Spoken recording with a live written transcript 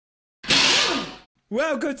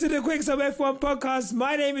Welcome to the Quick Stop F1 podcast.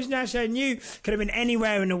 My name is Nasha and you could have been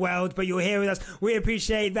anywhere in the world, but you're here with us. We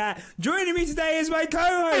appreciate that. Joining me today is my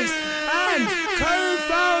co-host and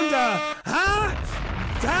co-founder,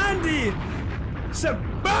 Tandy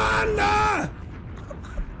Sabana.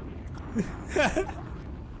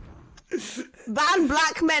 Ban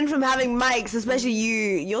black men from having mics, especially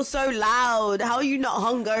you. You're so loud. How are you not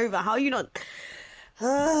hungover? How are you not...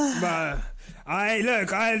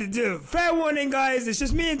 I do. Fair warning, guys. It's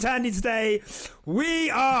just me and Tandy today. We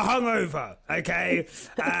are hungover, okay?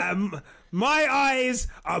 My eyes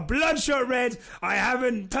are bloodshot red. I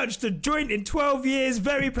haven't touched a joint in 12 years.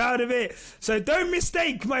 Very proud of it. So don't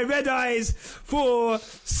mistake my red eyes for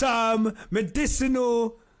some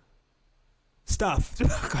medicinal stuff.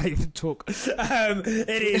 I can't even talk.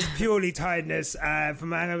 It is purely tiredness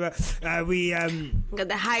from hangover. We got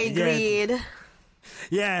the high grade.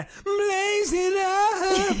 Yeah, blazing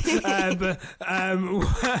up.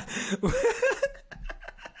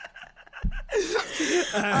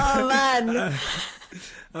 Oh man.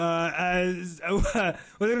 What was I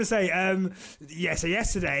going to say? So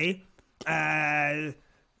yesterday, Tandy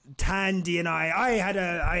and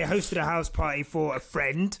I hosted a house party for a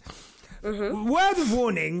friend. Mm-hmm. Word of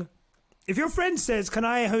warning: if your friend says, "Can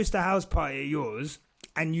I host a house party at yours?"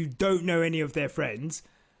 and you don't know any of their friends,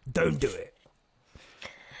 don't do it.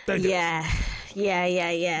 Yeah.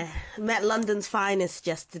 Met London's finest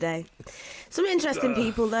yesterday. Some interesting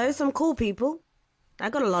people though, some cool people. I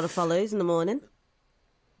got a lot of follows in the morning.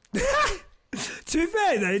 To be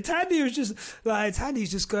fair though,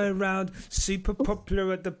 Tandy's just going around super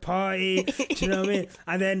popular at the party. Do you know what I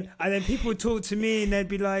mean? And then people would talk to me and they'd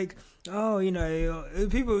be like, oh, you know,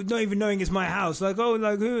 people not even knowing it's my house. Like, oh,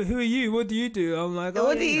 like who are you? What do you do? I'm like, oh,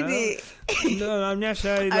 what do you do? No, I'm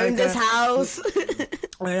Nasha. I own this house.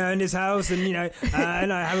 I own this house, and you know,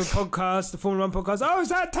 and I have a podcast, the Formula One podcast. Oh, is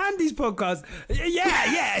that Tandy's podcast?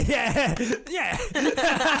 Yeah. Yes,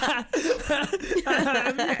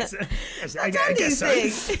 I guess so.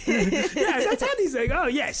 Yeah, that's Tandy's thing. Oh,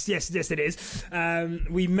 yes, it is.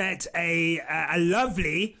 We met a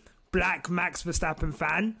lovely black Max Verstappen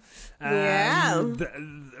fan.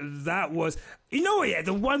 That was, you know what? Yeah,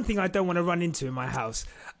 the one thing I don't want to run into in my house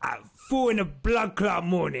at 4 in a blood clot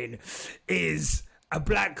morning is a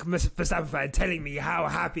black Verstappen fan telling me how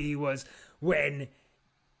happy he was when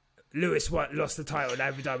Lewis lost the title in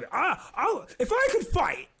Abu Dhabi. If I could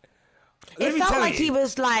fight, it felt like he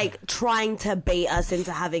was like trying to bait us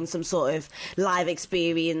into having some sort of live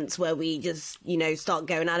experience where we just, you know, start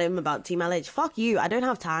going at him about Team LH. Fuck you, I don't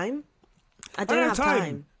have time. I don't have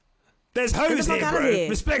time. There's hose here, bro. Here.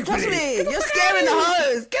 Respectfully. Trust me, you're scaring the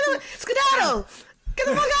hose. Skedaddle. Get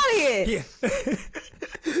the fuck out of here. Yeah.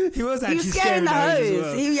 He was scaring the hose.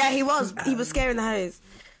 Well. He was scaring the hose.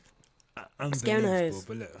 Scaring the hose.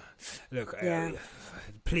 But look.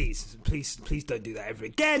 Please don't do that ever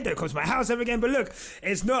again. Don't come to my house ever again. But look,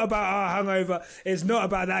 it's not about our hangover. It's not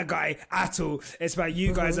about that guy at all. It's about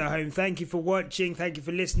you guys at home. Thank you for watching. Thank you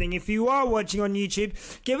for listening. If you are watching on YouTube,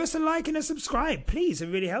 give us a like and a subscribe. Please, it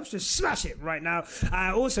really helps. Just smash it right now.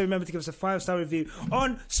 Also, remember to give us a 5-star review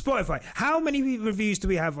on Spotify. How many reviews do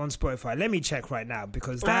we have on Spotify? Let me check right now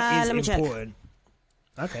because that is important.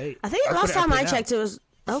 Check. Okay. I think last time I checked it was...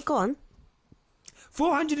 Oh, go on.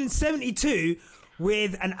 472...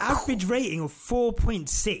 with an average rating of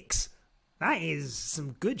 4.6. That is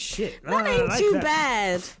some good shit. That ain't too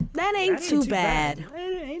bad. That ain't too bad.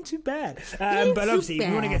 It ain't too bad. But obviously,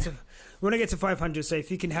 we want to get to 500. So if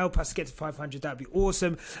you can help us get to 500, that'd be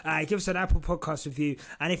awesome. Give us an Apple Podcast review,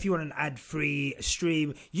 and if you want an ad-free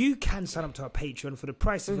stream, you can sign up to our Patreon for the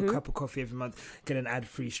price of a cup of coffee every month. Get an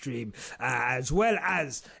ad-free stream, as well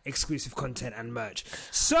as exclusive content and merch.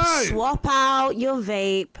 So swap out your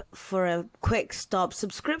vape for a Quick Stop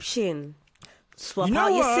subscription. Swap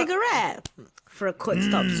out your cigarette for a Quick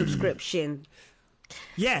Stop subscription.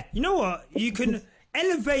 Yeah, you know what? You can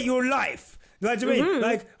elevate your life. Like, do you mean?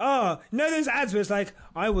 Like, those ads where it's like,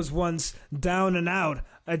 I was once down and out,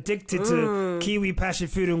 addicted to kiwi passion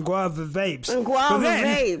fruit and guava vapes.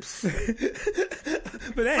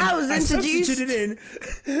 But then I was introduced substituted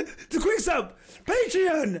in to Quick Stop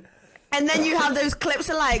Patreon. And then you have those clips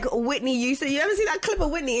of like Whitney Houston. You ever see that clip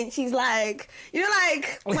of Whitney and she's like, you know,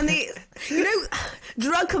 like when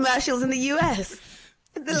drug commercials in the US.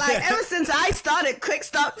 They're like, ever since I started Quick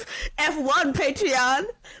Stop F1 Patreon,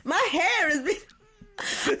 my hair has been...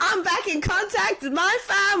 I'm back in contact with my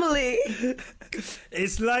family.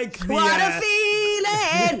 It's like the... What a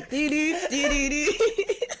feeling!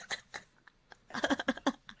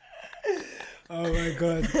 Oh my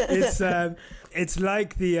God. It's... it's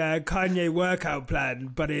like the Kanye workout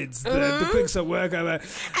plan, but it's the quick stop workout. And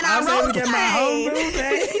I was able to get my home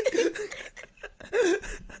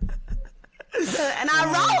and I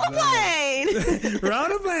roll a plane.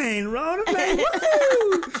 roll a plane.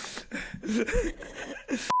 Woo!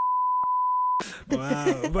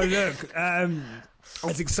 Wow. But look,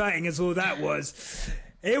 as exciting as all that was,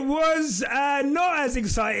 it was not as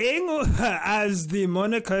exciting as the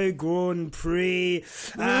Monaco Grand Prix.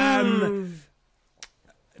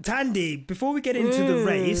 Tandy, before we get into the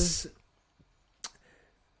race,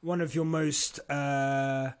 one of your most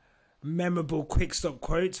memorable quick stop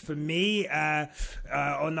quotes for me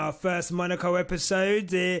on our first Monaco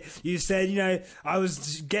episode, you said, I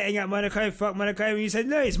was getting at Monaco, fuck Monaco, and you said,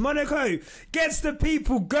 no, it's Monaco gets the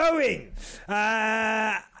people going.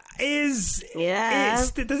 Does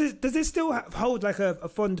it still hold like a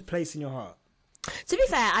fond place in your heart? To be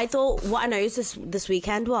fair, I thought what I noticed this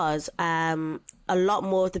weekend was a lot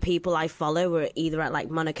more of the people I follow were either at like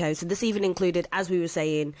Monaco. So this even included, as we were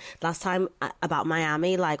saying last time about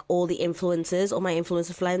Miami, like all the influencers, all my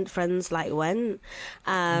influencer friends like went.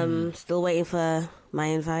 Still waiting for my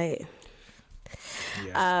invite.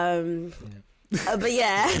 But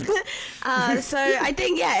yeah, so I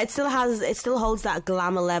think it still holds that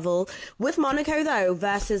glamour level. With Monaco though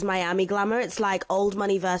versus Miami glamour, it's like old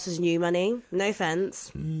money versus new money. No offense,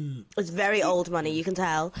 it's very old money. You can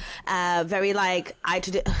tell. Very like Are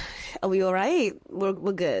we all right?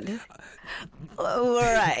 We're good. We're all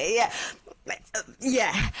right.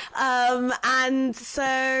 Yeah. And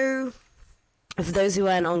so for those who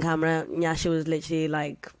weren't on camera, Nyasha was literally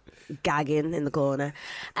like gagging in the corner.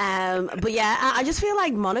 But yeah, I just feel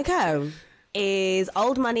like Monaco is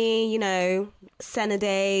old money, Senna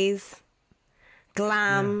days,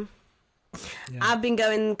 glam. Yeah. I've been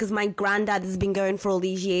going because my granddad has been going for all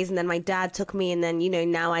these years, and then my dad took me, and then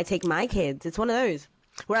now I take my kids. It's one of those.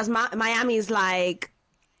 Whereas Miami is like,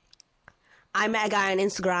 I met a guy on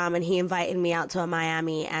Instagram and he invited me out to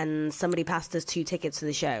Miami, and somebody passed us 2 tickets to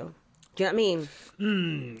the show. Do you know what I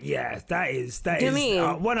mean? Yeah, that is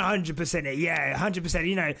 100% it. Yeah,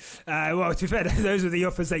 100%. Well, to be fair, those were the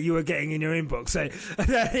offers that you were getting in your inbox. So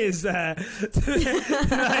that is, that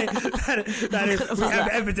is we have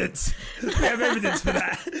evidence. We have evidence for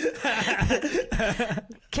that.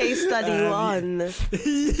 Case study 1.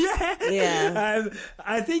 Yeah.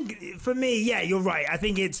 I think for me, you're right. I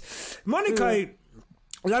think it's Monaco.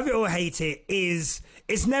 Love it or hate it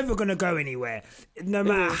it's never going to go anywhere. No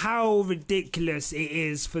matter how ridiculous it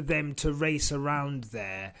is for them to race around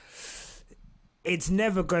there, it's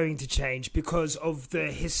never going to change because of the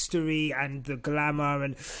history and the glamour,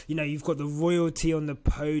 and you've got the royalty on the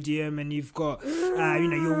podium, and you've got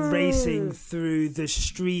you're racing through the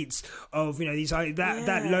streets of these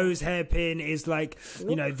that Lowe's hairpin is like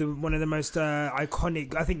one of the most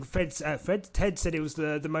iconic. I think Ted said it was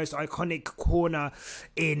the most iconic corner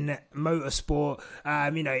in motorsport.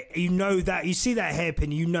 That you see that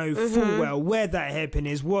hairpin, full well where that hairpin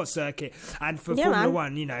is, what circuit, and for Formula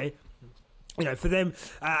One, for them,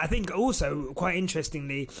 I think also quite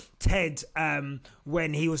interestingly, Ted,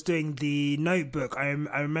 when he was doing the Notebook, I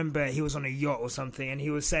remember he was on a yacht or something, and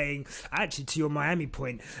he was saying, actually, to your Miami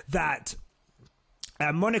point, that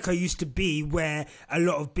Monaco used to be where a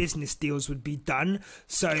lot of business deals would be done,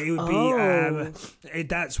 so it would be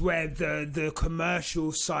that's where the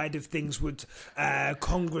commercial side of things would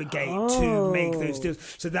congregate to make those deals.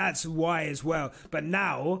 So that's why as well. But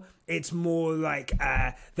now it's more like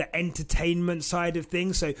the entertainment side of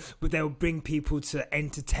things. So they'll bring people to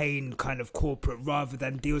entertain kind of corporate rather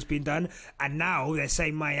than deals being done. And now they're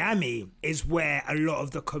saying Miami is where a lot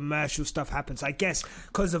of the commercial stuff happens. I guess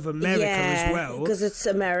because of America as well. Because it's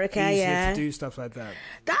America, easier to do stuff like that.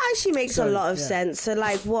 That actually makes a lot of sense. So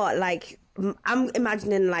like what? Like I'm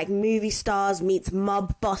imagining like movie stars meets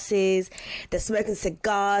mob bosses. They're smoking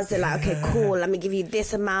cigars. They're like, okay, cool. Let me give you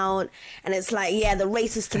this amount. And it's like, the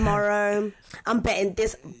race is tomorrow. I'm betting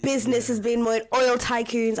this business is being more oil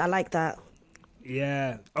tycoons. I like that.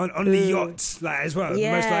 Yeah, on the yachts as well.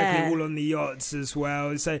 Yeah. Most likely all on the yachts as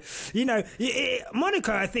well. So,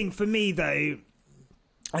 Monaco, I think for me though,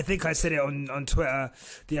 I think I said it on Twitter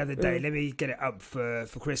the other day. Let me get it up for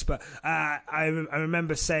Chris. But I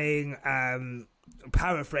remember saying,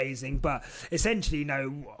 paraphrasing, but essentially,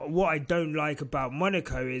 what I don't like about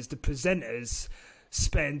Monaco is the presenters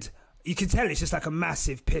spend... You can tell it's just like a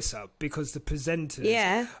massive piss up because the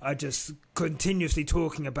presenters are just continuously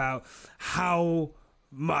talking about how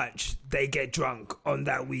much they get drunk on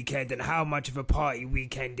that weekend and how much of a party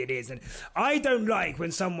weekend it is. And I don't like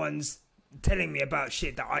when someone's telling me about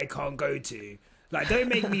shit that I can't go to. Like, don't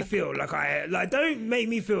make me feel like don't make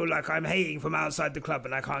me feel like I'm hating from outside the club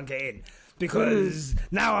and I can't get in. Because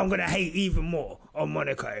now I'm going to hate even more on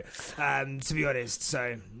Monaco, to be honest.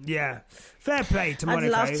 So, yeah, fair play to Monaco.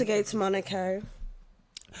 I'd love to go to Monaco.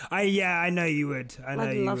 I know you would.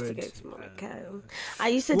 I'd love to go to Monaco. I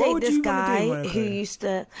used to date this guy who used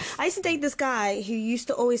to. I used to date this guy who used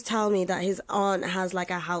to always tell me that his aunt has like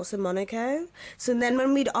a house in Monaco. So then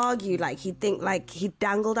when we'd argue, like he'd think like he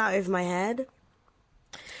dangled out over my head.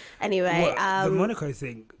 Anyway, the Monaco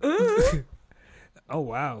thing. Oh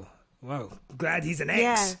wow. Well, glad he's an ex.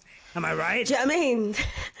 Yeah. Am I right? Do you know what I mean?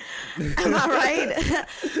 Am I right?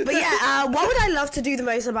 But yeah, what would I love to do the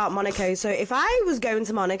most about Monaco? So if I was going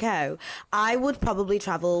to Monaco, I would probably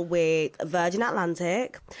travel with Virgin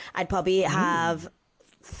Atlantic. I'd probably have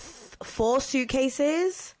 4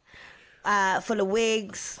 suitcases full of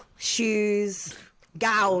wigs, shoes,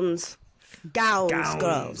 gowns,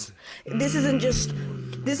 girls. This isn't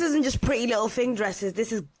just pretty little thing dresses.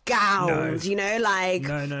 This is gowns, you know, like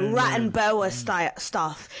rat and boa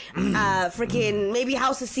stuff. Freaking maybe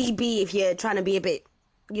House of CB if you're trying to be a bit,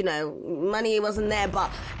 you know, money wasn't there,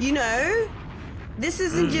 but you know, this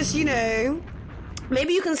isn't just, you know,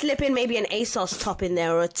 maybe you can slip in maybe an ASOS top in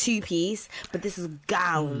there or a 2-piece, but this is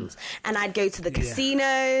gowns. And I'd go to the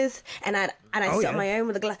casinos and I'd sit on my own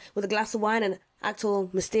with a glass of wine and act all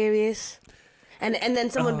mysterious. And then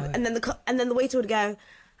someone and then the waiter would go,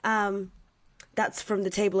 that's from the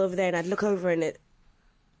table over there, and I'd look over and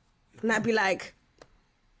I'd be like,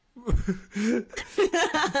 and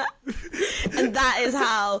that is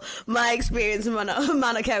how my experience in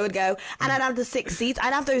Monaco would go. And I'd have the 6 seats.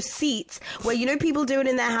 I'd have those seats where, you know, people do it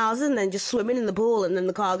in their houses and then just swimming in the pool and then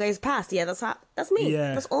the car goes past. Yeah, that's me.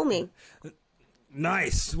 Yeah. That's all me.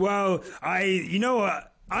 Nice. Well, you know what?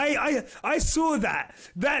 I saw that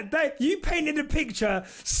you painted a picture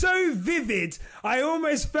so vivid. I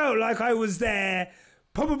almost felt like I was there,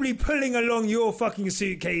 probably pulling along your fucking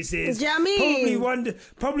suitcases. Do you know what I mean?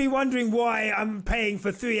 Probably wondering why I'm paying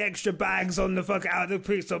for 3 extra bags on the fuck out of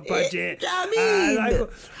the Pixar budget. Do you know what I mean?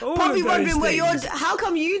 Probably wondering how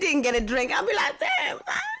come you didn't get a drink? I'll be like, damn,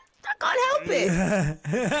 I can't help it.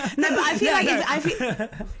 No, but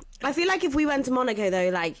I feel like if we went to Monaco though,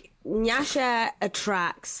 like, Nyasha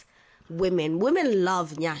attracts women. Women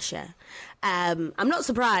love Nyasha. I'm not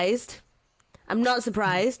surprised. Nyasha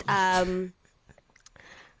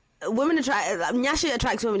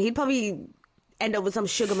attracts women. He'd probably end up with some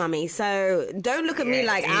sugar mummy. So don't look at me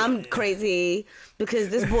like I'm crazy, because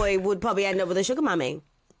this boy would probably end up with a sugar mummy.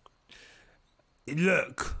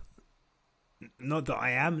 Look, not that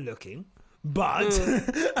I am looking, but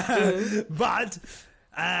but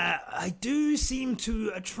I do seem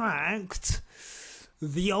to attract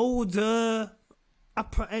the older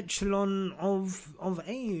upper echelon of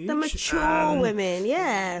age. The mature women,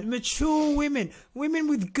 yeah. Mature women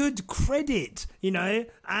with good credit, you know,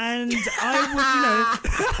 and I would,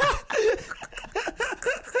 you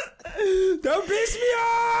know, don't piss me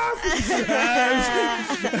off.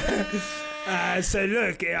 So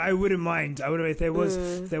look, I wouldn't mind.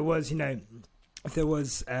 If there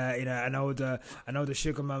was, you know, an older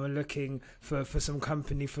sugar mama looking for some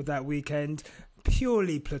company for that weekend,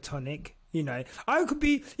 purely platonic. You know, I could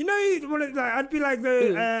be, you know, I'd be like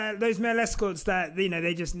those male escorts that, you know,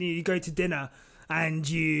 they just need you go to dinner and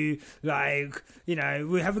you, like, you know,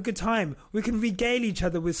 we have a good time. We can regale each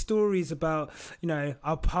other with stories about, you know,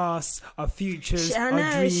 our past, our futures, our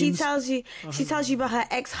dreams. She tells you about her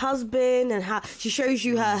ex-husband and how she shows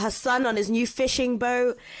you her son on his new fishing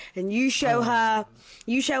boat, and you show her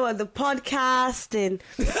the podcast, and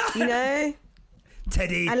you know.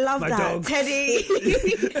 Teddy, I love my that. dog. Teddy.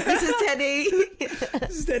 This is Teddy.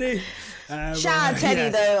 This is Teddy. Shout out Teddy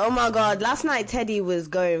though. Oh my God, last night Teddy was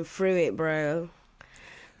going through it, bro.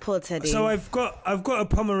 Poor Teddy. So I've got a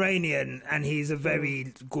Pomeranian, and he's a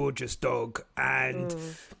very gorgeous dog, and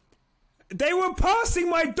they were passing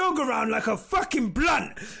my dog around like a fucking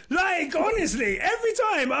blunt. Like, honestly, every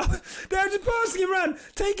time they were just passing him around,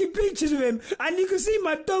 taking pictures of him, and you can see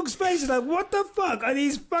my dog's face is like, what the fuck are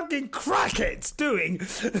these fucking crackheads doing?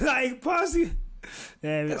 Like, passing.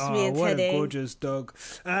 That's me and what Teddy. A gorgeous dog.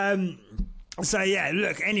 So yeah,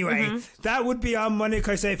 look, anyway, that would be our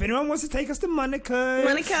Monaco. So if anyone wants to take us to Monaco, you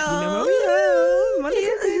know where we are,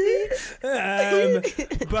 Monaco.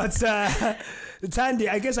 But Tandy,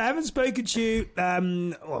 I guess I haven't spoken to you.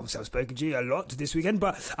 Obviously I've spoken to you a lot this weekend,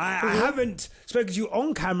 but I haven't spoken to you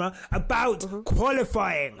on camera about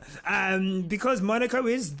qualifying, because Monaco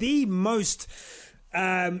is the most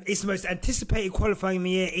it's the most anticipated qualifying of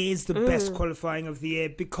the year. It is the best qualifying of the year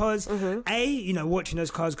because watching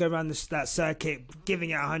those cars go around that circuit,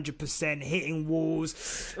 giving it 100%, hitting walls.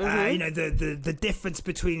 The difference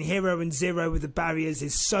between hero and zero with the barriers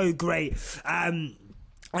is so great.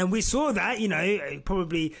 And we saw that,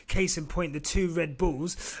 probably case in point, the 2 Red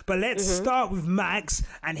Bulls. But let's start with Max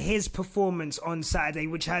and his performance on Saturday,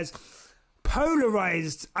 which has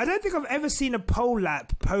polarized. I don't think I've ever seen a pole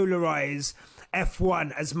lap polarize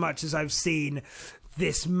F1 as much as I've seen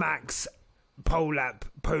this Max pole lap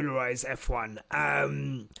polarize F1.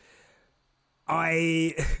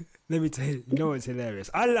 Let me tell you, what's hilarious?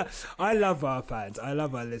 I love our fans. I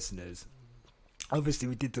love our listeners. Obviously,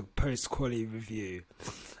 we did the post-quality review,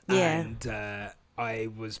 and I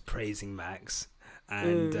was praising Max.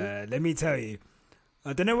 And let me tell you,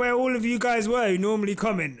 I don't know where all of you guys were who normally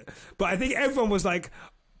comment, but I think everyone was like,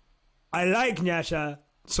 I like Nyasha,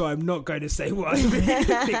 so I'm not going to say what I really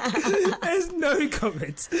think. There's no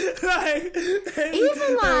comments. Even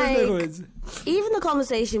the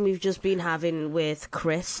conversation we've just been having with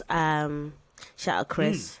Chris, shout out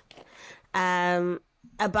Chris,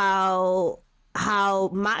 about how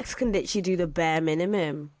Max can literally do the bare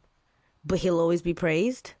minimum, but he'll always be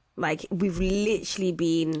praised. Like, we've literally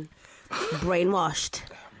been brainwashed,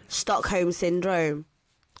 Stockholm syndrome,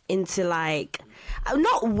 into like,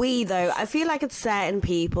 not we though, I feel like it's certain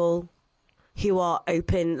people who are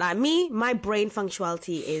open. Like me, my brain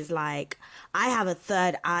functionality is like, I have a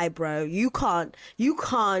third eye, bro. You can't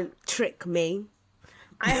trick me.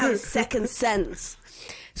 I have a second sense.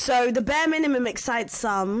 So the bare minimum excites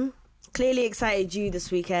some. Clearly excited you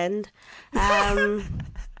this weekend, but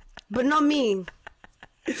not me.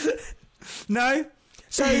 No.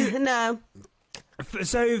 So no.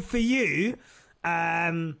 So for you,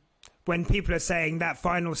 when people are saying that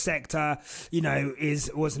final sector,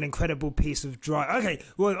 was an incredible piece of drive. Okay,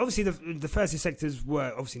 well, obviously the first 2 sectors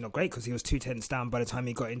were obviously not great because he was 2/10 down by the time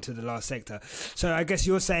he got into the last sector. So I guess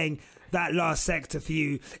you're saying that last sector for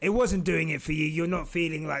you, it wasn't doing it for you. You're not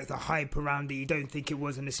feeling like the hype around it. You don't think it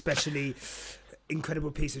was an especially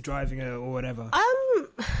incredible piece of driving or whatever.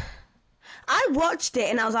 I watched it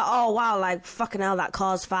and I was like, oh wow, like fucking hell, that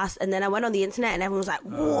car's fast. And then I went on the internet and everyone was like,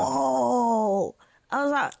 whoa. I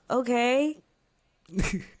was like, okay.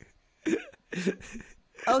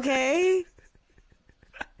 Okay.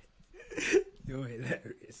 You're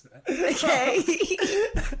hilarious, man. Okay.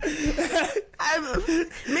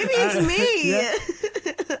 Maybe it's me. Yeah.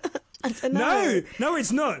 I don't know. No,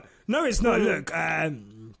 it's not. No, it's not. Look,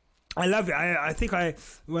 I love it. I think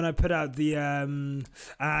when I put out the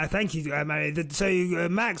thank you, Mary.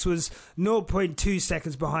 Max was 0.2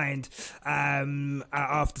 seconds behind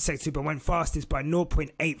after sector 2, but went fastest by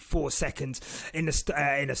 0.84 seconds in a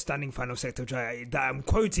stunning final sector. That I'm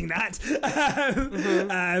quoting that.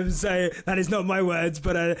 So that is not my words,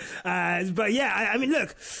 but yeah. I mean,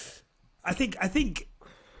 look, I think.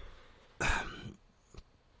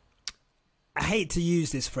 I hate to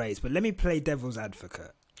use this phrase, but let me play devil's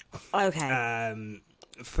advocate. Okay.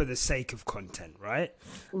 For the sake of content, right?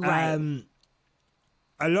 Right.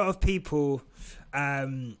 A lot of people,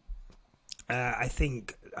 I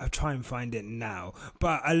think, I'll try and find it now,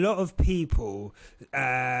 but a lot of people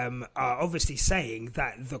are obviously saying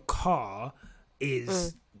that the car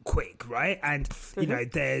is quick, right? And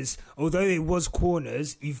there's, although it was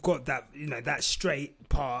corners, you've got that that straight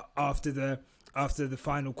part after the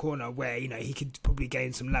final corner where he could probably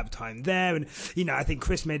gain some lap time there. And I think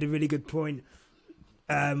Chris made a really good point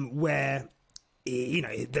where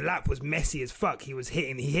the lap was messy as fuck. He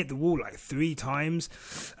hit the wall like 3 times.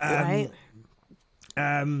 Right.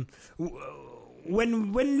 When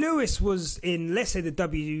Lewis was in, let's say, the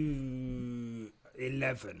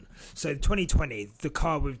W11, so 2020, the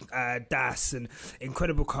car with Das, an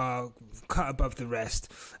incredible car, cut above the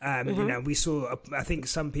rest. We saw, I think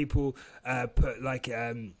some people put like,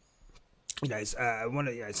 some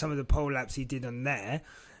of the pole laps he did on there,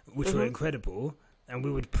 which were incredible, and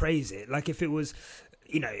we would praise it. Like if it was,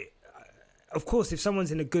 of course, if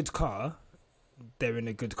someone's in a good car, they're in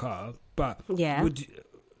a good car, but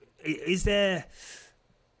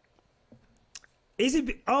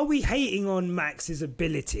are we hating on Max's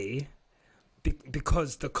ability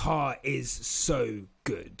because the car is so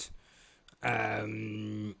good?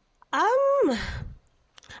 Okay.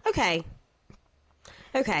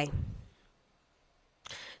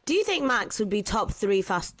 Do you think Max would be top 3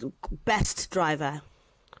 best driver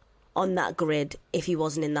on that grid if he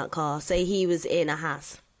wasn't in that car? Say he was in a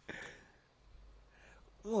Haas.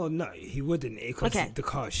 Well, no, he wouldn't, because the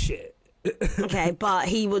car's shit. Okay, but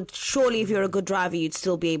he would, surely if you're a good driver, you'd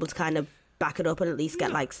still be able to kind of back it up and at least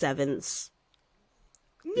get like 7s.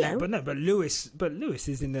 Yeah, No? but Lewis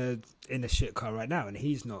is in a shit car right now, and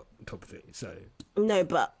he's not top 3. So No,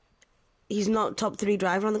 but he's not top 3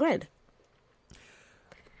 driver on the grid.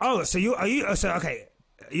 oh, so okay?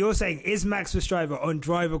 You're saying is Max Verstappen on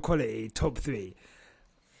driver quality top 3?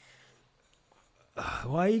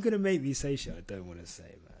 Why are you gonna make me say shit I don't want to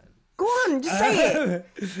say, man? Go on, just say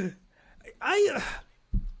it.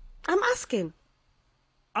 I'm asking.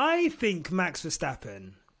 I think Max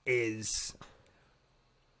Verstappen is.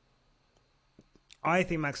 I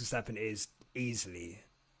think Max Verstappen is easily.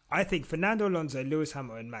 I think Fernando Alonso, Lewis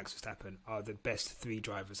Hamilton, and Max Verstappen are the best 3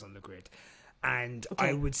 drivers on the grid. And Okay.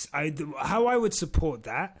 how I would support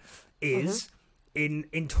that is in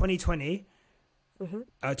 2020, in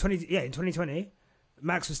 2020,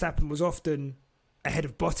 Max Verstappen was often ahead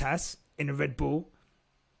of Bottas in a Red Bull,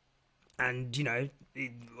 and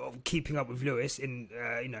keeping up with Lewis in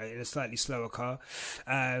in a slightly slower car.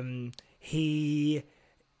 He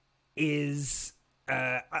is.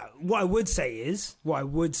 What I would say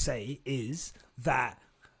is that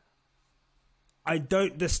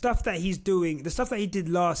the stuff that he's doing, the stuff that he did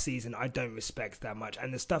last season, I don't respect that much,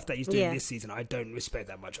 and the stuff that he's doing this season, I don't respect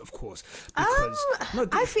that much, of course. Because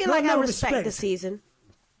I feel like I respect the season.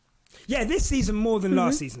 Yeah, this season more than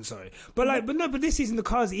last season. Sorry, but this season the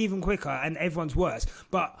car's even quicker and everyone's worse.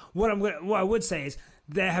 But what I would say is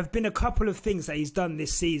there have been a couple of things that he's done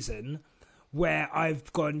this season where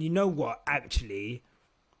I've gone, you know what? Actually,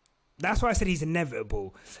 that's why I said he's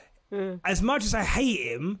inevitable. As much as I hate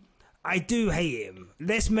him, I do hate him.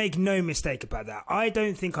 Let's make no mistake about that. I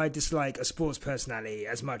don't think I dislike a sports personality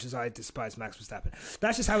as much as I despise Max Verstappen.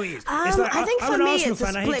 That's just how it is. I think for me it's a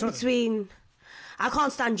split between. I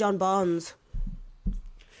can't stand John Barnes.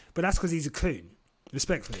 But that's because he's a coon.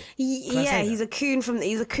 Respectfully. Yeah, he's a coon from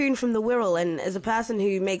the Wirral, and as a person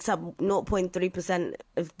who makes up 0.3%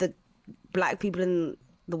 of the black people in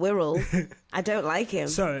the Wirral, I don't like him.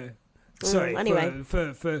 Sorry, anyway.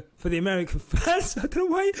 for the American fans, I don't know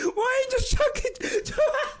why are you just chucking.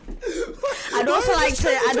 I'd also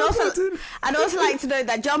like to note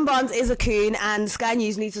that John Barnes is a coon, and Sky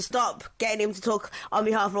News needs to stop getting him to talk on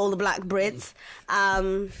behalf of all the black Brits.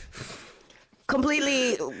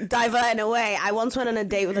 Completely diverting away. I once went on a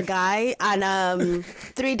date with a guy, and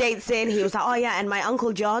 3 dates in, he was like, "Oh yeah, and my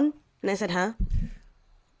Uncle John," and I said, "Huh?"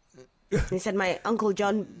 And he said, "My Uncle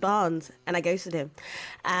John Barnes," and I ghosted him.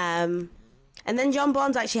 And then John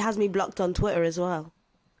Barnes actually has me blocked on Twitter as well.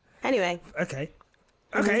 Anyway. Okay,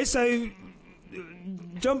 so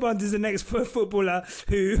John Barnes is the next footballer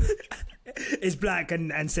who is black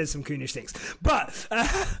and says some coonish things. But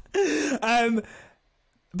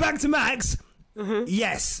back to Max.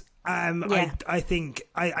 Yes, I think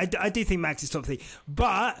I do think Max is top 3,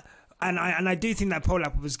 but. And I do think that poll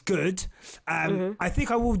up was good. I think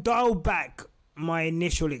I will dial back my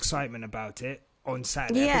initial excitement about it on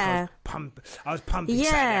Saturday. Yeah, I was pumping.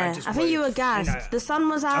 Yeah, Saturday. I think you were gassed. The sun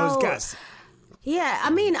was out. I was gassed. Yeah, I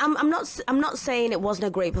mean, I'm not saying it wasn't a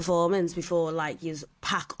great performance before like you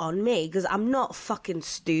pack on me, because I'm not fucking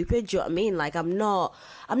stupid. Do you know what I mean? Like I'm not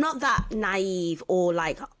that naive or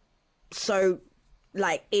like so.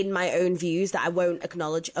 Like in my own views that I won't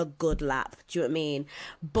acknowledge a good lap. Do you know what I mean?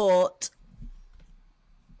 But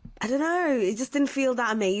I don't know. It just didn't feel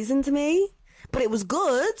that amazing to me. But it was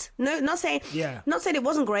good. No, not saying it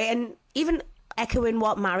wasn't great. And even echoing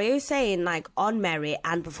what Mario's saying, like on merit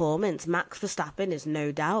and performance, Max Verstappen is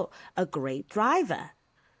no doubt a great driver.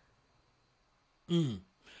 You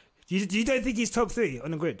don't think he's top 3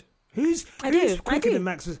 on the grid? Who's I do. than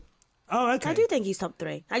Max? Oh, okay. I do think he's top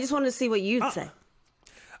 3. I just wanted to see what you'd say.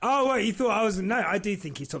 Oh, wait, you thought I was... No, I do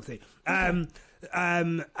think he's top 3. Okay.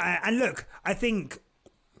 And look, I think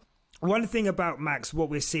one thing about Max, what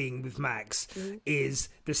we're seeing with Max, is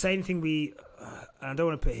the same thing I don't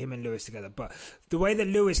want to put him and Lewis together, but the way that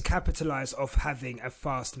Lewis capitalised off having a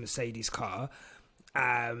fast Mercedes car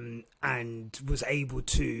and was able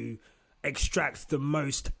to extract the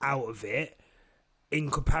most out of it in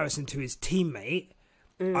comparison to his teammate,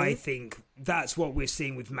 I think that's what we're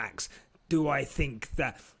seeing with Max. Do I think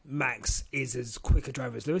that Max is as quick a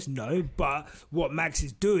driver as Lewis? No, but what Max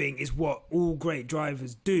is doing is what all great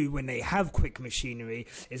drivers do when they have quick machinery,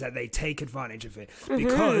 is that they take advantage of it.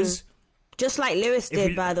 Because... Just like Lewis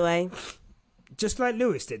did, by the way. Just like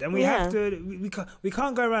Lewis did. And we have to... We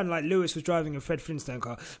can't go around like Lewis was driving a Fred Flintstone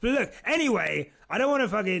car. But look, anyway, I don't want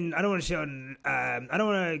to shit on... I don't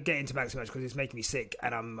want to get into Max too much because it's making me sick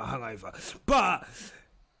and I'm hungover. But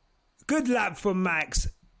good lap from Max...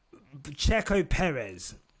 Checo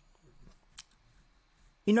Perez.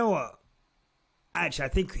 You know what? Actually, I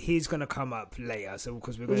think he's going to come up later, so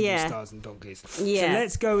because we're going to do stars and donkeys. Yeah. So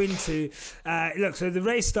let's go into look. So the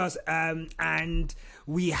race starts, and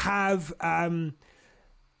we have a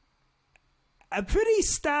pretty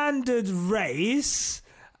standard race.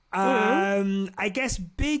 I guess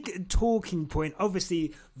big talking point.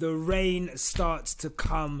 Obviously, the rain starts to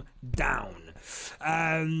come down,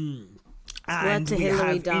 and Word to we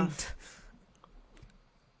Hilary have. Duff.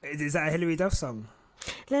 Is that a Hilary Duff song?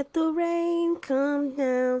 Let the rain come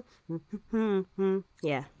down.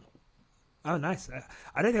 Yeah. Oh, nice.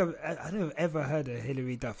 I don't think I've ever heard a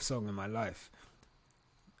Hilary Duff song in my life.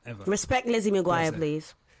 Ever. Respect Lizzie McGuire,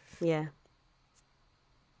 please. Yeah.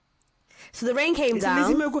 So the rain came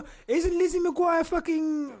down. Isn't Lizzie McGuire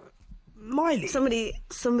fucking Miley?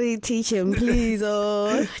 Somebody teach him, please.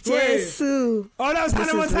 Oh, Jesus. Oh, that was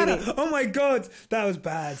Hannah Montana. Really... Oh my God, that was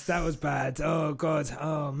bad. Oh God.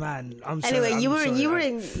 Oh man. Anyway, you were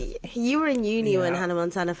in uni when Hannah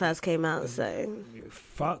Montana first came out, so.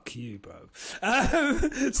 Fuck you, bro.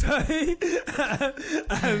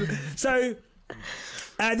 So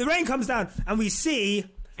the rain comes down, and we see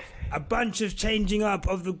a bunch of changing up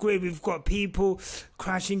of the grid. We've got people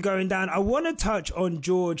crashing, going down. I want to touch on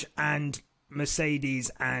George and Mercedes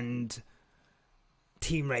and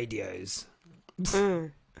team radios.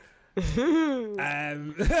 So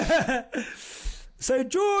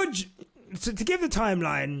George, to give the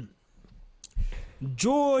timeline,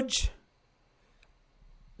 George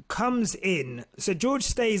comes in. So George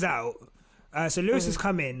stays out. So Lewis has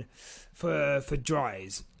come in for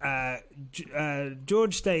dries.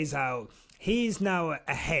 George stays out. He's now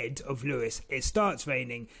ahead of Lewis. It starts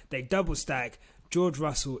raining. They double stack. George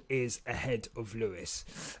Russell is ahead of Lewis.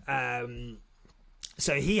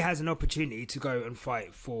 So he has an opportunity to go and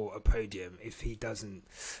fight for a podium if he doesn't.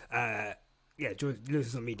 Lewis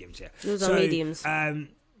is on mediums. Yeah, Lewis on mediums.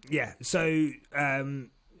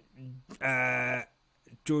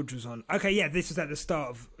 George was on. Okay, yeah, this was at the start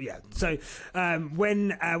of So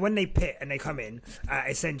when they pit and they come in,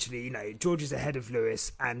 essentially, George is ahead of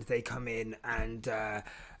Lewis, and they come in and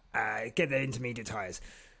get their intermediate tyres.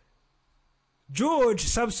 George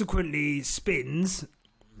subsequently spins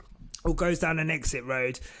or goes down an exit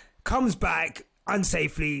road, comes back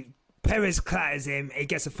unsafely. Perez clatters him. He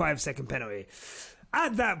gets a 5-second penalty.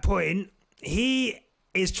 At that point, he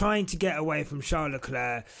is trying to get away from Charles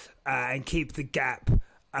Leclerc and keep the gap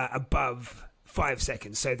above 5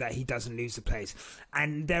 seconds so that he doesn't lose the place.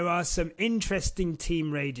 And there are some interesting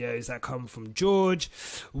team radios that come from George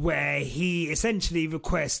where he essentially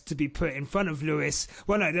requests to be put in front of Lewis.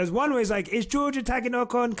 Well, no, there's one where he's like, is George attacking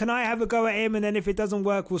Ocon? Can I have a go at him? And then if it doesn't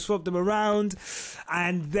work, we'll swap them around.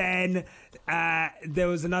 And then there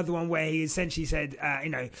was another one where he essentially said, I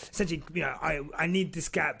need this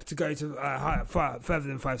gap to go to further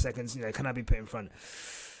than 5 seconds. Can I be put in front?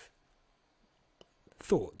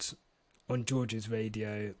 Thoughts on George's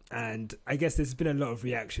radio, and I guess there's been a lot of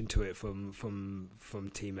reaction to it from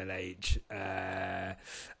Team LH,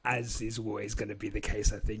 as is always going to be the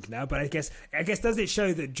case, I think now. But I guess does it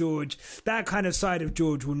show that George, that kind of side of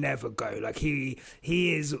George, will never go? Like he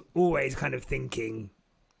is always kind of thinking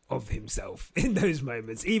of himself in those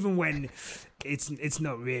moments, even when it's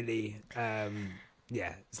not really,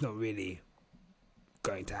 it's not really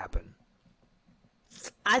going to happen.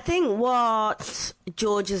 I think what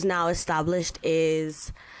George has now established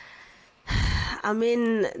is I'm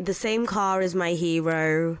in the same car as my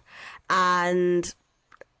hero and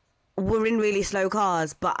we're in really slow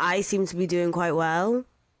cars, but I seem to be doing quite well.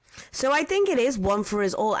 So I think it is one for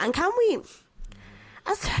us all. And can we,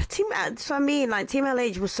 as team, so I mean, like Team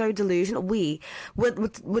LH was so delusional. We're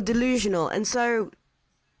delusional. And so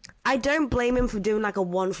I don't blame him for doing like a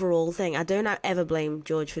one for all thing. I don't ever blame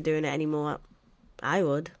George for doing it anymore. I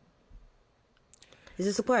would. Is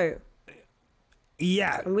this a quote?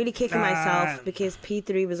 Yeah. I'm really kicking myself because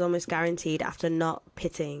P3 was almost guaranteed after not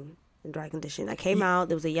pitting in dry condition. I came out,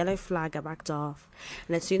 there was a yellow flag, I backed off.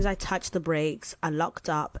 And as soon as I touched the brakes, I locked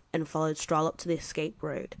up and followed Stroll up to the escape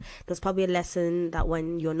road. There's probably a lesson that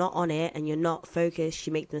when you're not on it and you're not focused,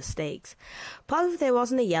 you make mistakes. Probably if there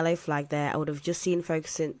wasn't a yellow flag there, I would have just been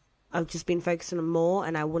focusing on more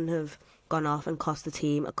and I wouldn't have gone off and cost the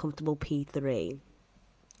team a comfortable P3.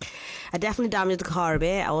 I definitely damaged the car a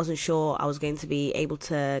bit. I wasn't sure I was going to be able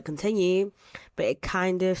to continue, but it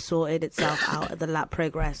kind of sorted itself out at the lap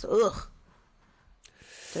progress. Ugh.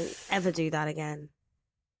 Don't ever do that again.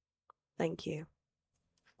 Thank you.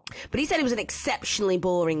 But he said it was an exceptionally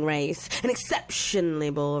boring race.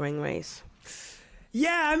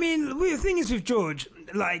 Yeah, I mean, the thing is with George,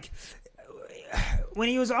 like, when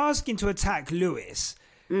he was asking to attack Lewis,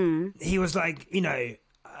 he was like,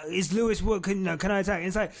 is Lewis, what can I attack? And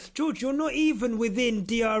it's like, George, you're not even within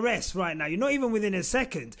DRS right now. You're not even within a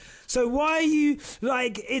second. So why are you,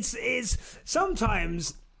 like, it's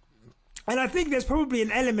sometimes, and I think there's probably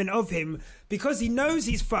an element of him, because he knows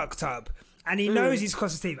he's fucked up, and he knows he's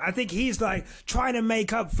cost the team. I think he's like trying to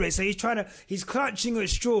make up for it. So he's clutching at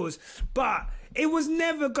straws, but it was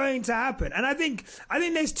never going to happen. And I think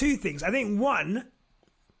there's two things. I think one,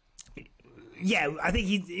 I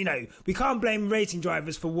think we can't blame racing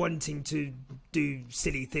drivers for wanting to do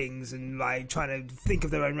silly things and like trying to think of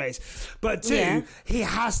their own race. But two, he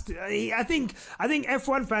has to. I think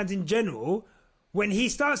F1 fans in general, when he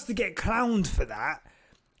starts to get clowned for that,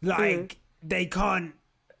 like they can't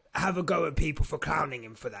have a go at people for clowning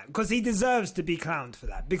him for that, because he deserves to be clowned for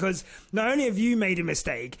that. Because not only have you made a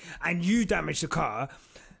mistake and you damaged the car,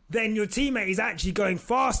 then your teammate is actually going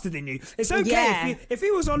faster than you. It's okay if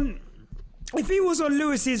he was on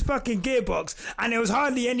Lewis's fucking gearbox and there was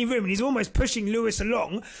hardly any room and he's almost pushing Lewis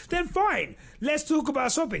along, then fine, let's talk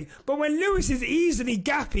about swapping. But when Lewis is easily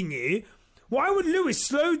gapping you, why would Lewis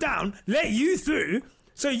slow down, let you through,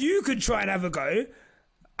 so you could try and have a go?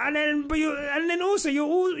 And then also you're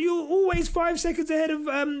always 5 seconds ahead of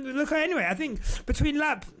Leclerc anyway. I think between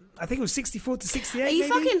lap, I think it was 64 to 68.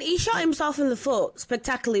 He shot himself in the foot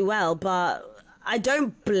spectacularly well, but I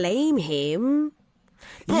don't blame him.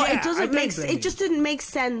 But it just didn't make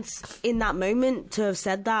sense in that moment to have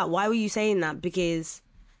said that. Why were you saying that? Because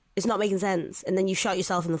it's not making sense, and then you shot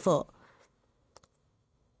yourself in the foot.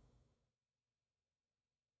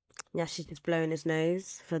 Yeah, she's just blowing his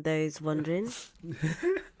nose, for those wondering.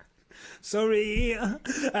 Sorry.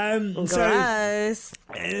 Gross.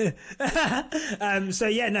 He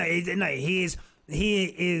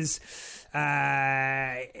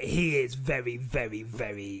is very, very,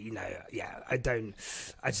 very, I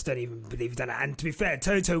just don't even believe he's done it. And to be fair,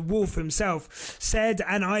 Toto Wolff himself said,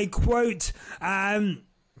 and I quote, I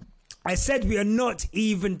said we are not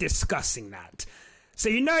even discussing that. So,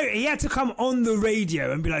 he had to come on the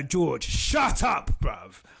radio and be like, George, shut up,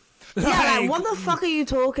 bruv. Like, what the fuck are you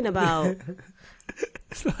talking about?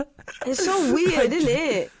 It's so weird, isn't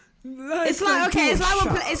it? It's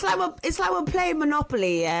like we're playing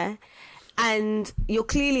Monopoly, yeah? And you're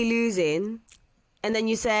clearly losing, and then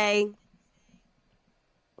you say,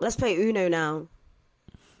 let's play Uno now.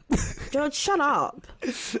 George, shut up.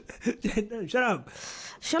 No, shut up.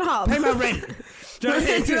 Shut up. Pay my rent. Do you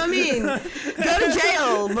know what I mean? Go to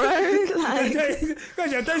jail, bro. Like,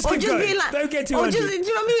 don't get too do you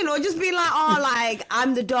know what I mean? Or just be like,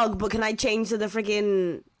 I'm the dog, but can I change to the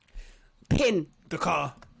freaking pin? The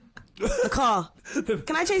car.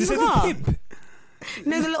 Can I change the car? The pimp?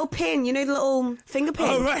 No, the little pin. You know, the little finger pin.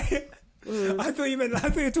 Oh, right. I thought you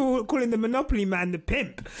were calling the Monopoly man the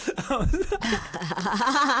pimp.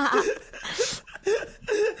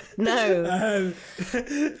 No.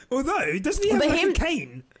 Although, doesn't he have a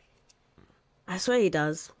cane? I swear he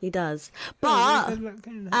does. But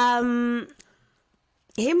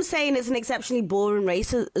him saying it's an exceptionally boring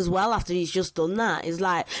race as well after he's just done that is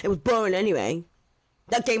like, it was boring anyway.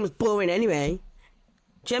 That game was boring anyway.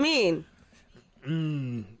 Do you know what I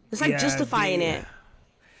mean? It's like justifying it.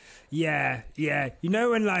 Yeah.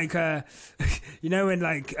 When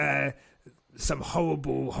some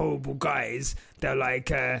horrible guys, they'll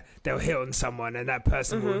hit on someone and that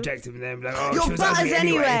person will reject him and then be like, oh, you're butters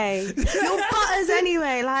anyway. You're butters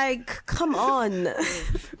anyway. Like, come on. But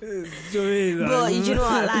you know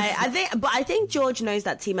what? I think George knows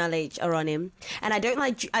that Team LH are on him, and I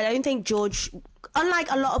don't think George,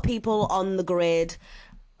 unlike a lot of people on the grid,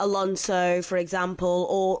 Alonso, for example,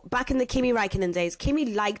 or back in the Kimi Räikkönen days, Kimi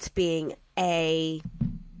liked being a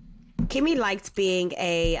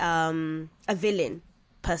villain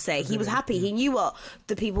per se. He was happy. He knew what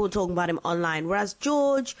the people were talking about him online. Whereas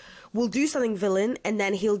George will do something villain and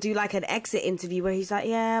then he'll do like an exit interview where he's like,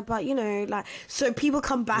 yeah, but so people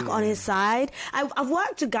come back on his side. I've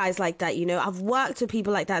worked with guys like that, I've worked with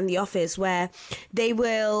people like that in the office where they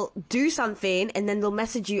will do something and then they'll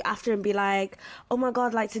message you after and be like, oh my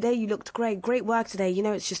God, like today you looked great work today,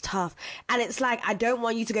 it's just tough. And it's like, I don't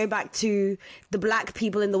want you to go back to the black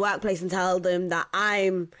people in the workplace and tell them that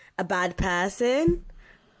I'm a bad person.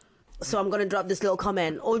 So I'm going to drop this little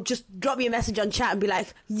comment, or just drop me a message on chat and be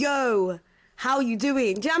like, yo, how you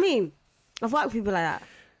doing? Do you know what I mean? I've worked with people like that.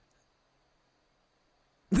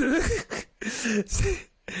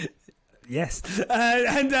 Yes.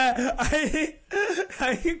 I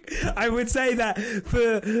would say that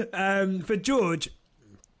for George,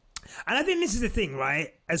 and I think this is the thing,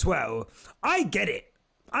 right, as well, I get it.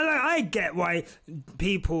 I get why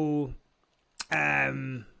people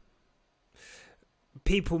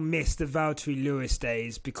people miss the Valtteri Lewis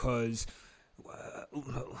days because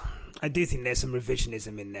I do think there's some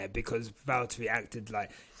revisionism in there, because Valtteri acted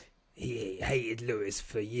like he hated Lewis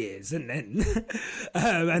for years, and then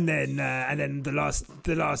and then the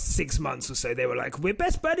last 6 months or so they were like, we're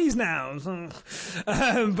best buddies now.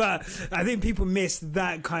 But I think people miss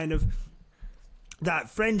that kind of that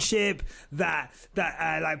friendship, that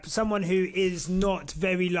like someone who is not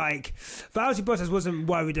very like Valtteri Bottas wasn't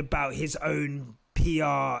worried about his own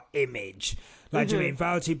PR image. Like, do you mean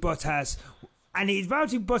Valtteri Bottas? And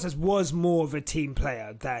Valtteri Bottas was more of a team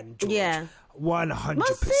player than George. Yeah. 100%.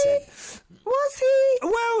 Was he?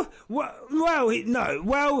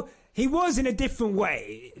 Well, he was in a different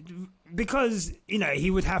way, because, you know,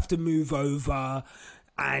 he would have to move over,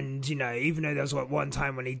 and, you know, even though there was one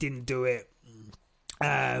time when he didn't do it,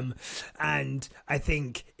 and I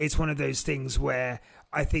think it's one of those things where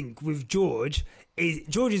I think with George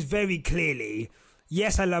is very clearly,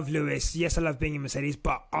 yes, I love Lewis. Yes, I love being in Mercedes,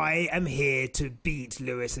 but I am here to beat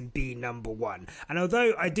Lewis and be number one. And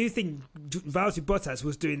although I do think Valtteri Bottas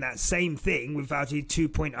was doing that same thing with Valtteri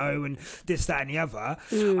 2.0 and this, that, and the other,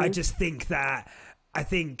 I just think that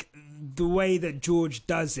the way that George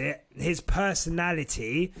does it, his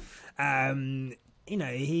personality, you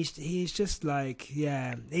know, he's just like,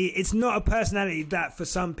 yeah, it's not a personality that for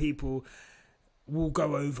some people will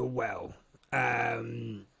go over well.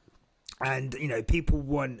 And, you know, people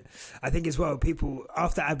want, I think as well, people,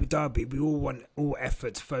 after Abu Dhabi, we all want all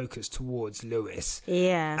efforts focused towards Lewis.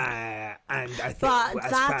 Yeah. And I think but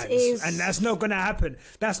as that fans, and that's not going to happen.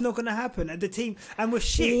 That's not going to happen. And the team, and we're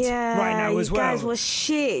shit right now as well. You guys were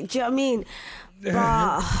shit. Do you know what I mean?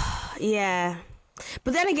 But, yeah.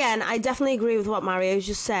 But then again, I definitely agree with what Mario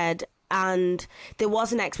just said. And there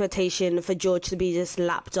was an expectation for George to be this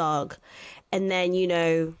lapdog. And then, you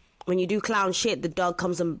know, when you do clown shit, the dog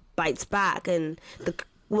comes and bites back. And if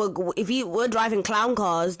we're driving clown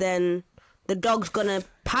cars, then the dog's gonna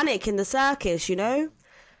panic in the circus, you know?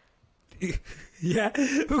 Yeah.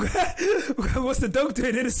 What's the dog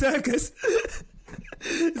doing in the circus?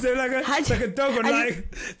 Is there like a dog on a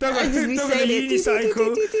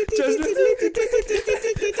unicycle?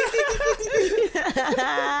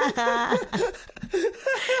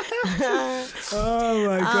 Oh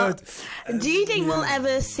my God. Do you think we'll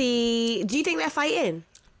ever see? Do you think they're fighting?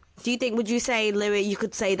 Would you say Lewis? You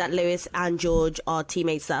could say that Lewis and George are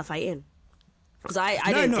teammates that are fighting? Because I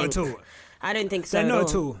don't think. Not at all. I don't think so. They're not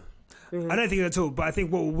at all. I don't think at all, but I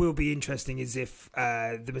think what will be interesting is if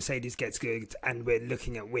the Mercedes gets good and we're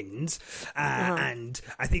looking at wins. And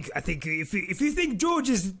I think if you think George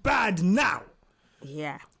is bad now,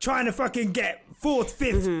 trying to fucking get 4th,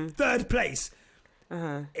 5th, 3rd place,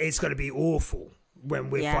 it's going to be awful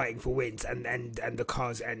when we're fighting for wins and the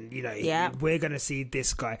cars, and you know we're going to see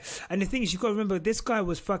this guy. And the thing is, you've got to remember, this guy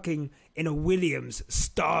was fucking in a Williams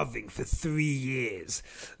starving for 3 years,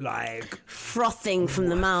 like frothing from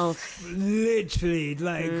the mouth, literally,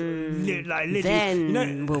 literally.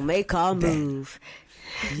 Then we'll make our move.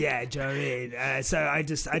 Yeah, do you know what I mean? So I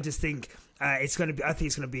just think it's going to be. I think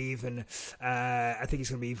it's going to be even. I think it's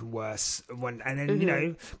going to be even worse. And then you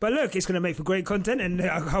know, but look, it's going to make for great content, and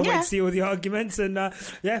I can't wait to see all the arguments, and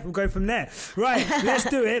we'll go from there. Right, let's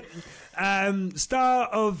do it.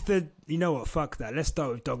 Start of the. You know what? Fuck that. Let's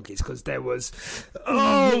start with donkeys, because there was.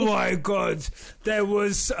 Oh my God, there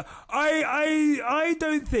was. I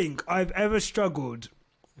don't think I've ever struggled.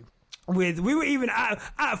 We were even at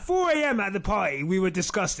 4 a.m. at the party, we were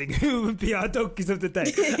discussing who would be our donkeys of the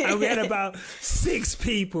day, and we had about 6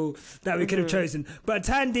 people that we could have chosen. But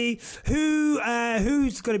Tandy,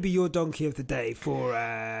 who's going to be your donkey of the day for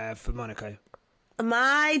Monaco?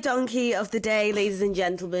 My donkey of the day, ladies and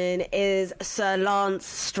gentlemen, is Sir Lance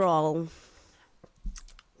Stroll.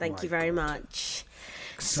 Thank you very much.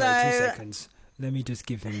 So 2 seconds. Let me just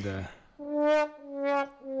give him the.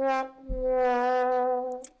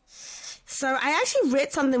 So I actually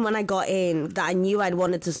read something when I got in that I knew I'd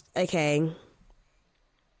wanted to. Okay.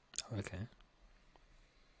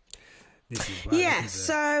 This is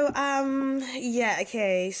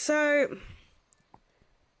okay. So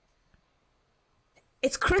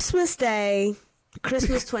it's Christmas Day,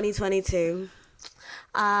 Christmas 2022.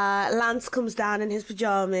 Lance comes down in his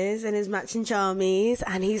pajamas and his matching charmies,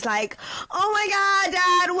 and he's like, "Oh my God,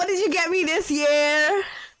 Dad, what did you get me this year?"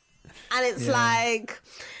 And it's like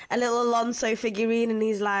a little Alonso figurine, and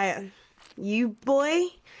he's like, "You boy,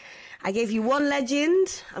 I gave you one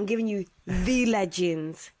legend, I'm giving you the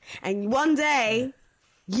legend, and one day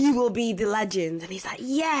you will be the legend." And he's like,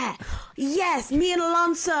 yes, me and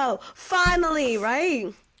Alonso, finally,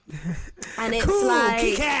 right? And it's cool, like,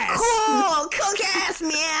 kick-ass. cool, kick-ass,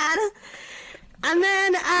 man. And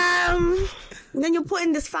then you're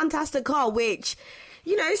putting this fantastic car, which,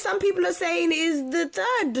 you know, some people are saying is the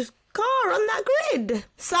third car on that grid.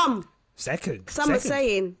 Second. Some are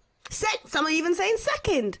saying some are even saying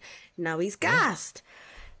second. Now he's gassed.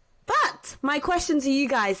 But my question to you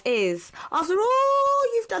guys is, after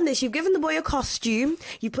all you've done this, you've given the boy a costume,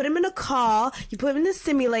 you put him in a car, you put him in a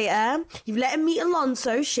simulator, you've let him meet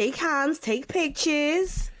Alonso, shake hands, take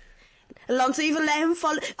pictures. Alonso even let him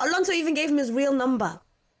follow. Alonso even gave him his real number.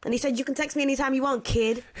 And he said, you can text me anytime you want,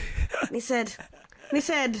 kid. And he said,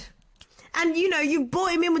 and you know, you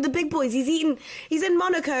brought him in with the big boys. He's in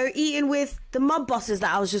Monaco eating with the mob bosses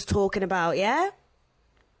that I was just talking about, yeah?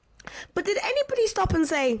 But did anybody stop and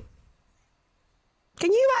say,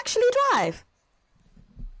 can you actually drive?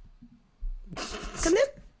 Did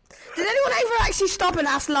anyone ever actually stop and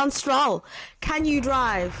ask Lance Stroll, can you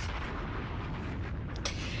drive?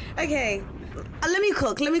 Okay, let me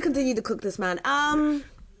cook. Let me continue to cook this man.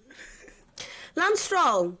 Lance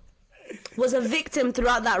Stroll was a victim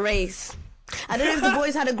throughout that race. I don't know if the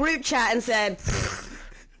boys had a group chat and said,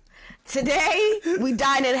 today we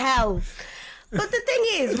dine in hell. But the thing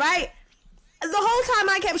is, right, the whole time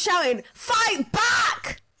I kept shouting, fight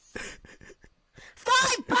back!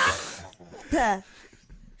 Fight back!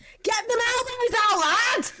 Get them elbows out,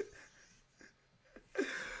 lad!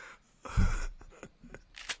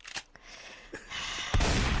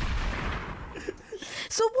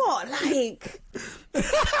 So what, like...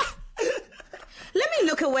 Let me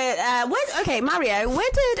look at okay, Mario,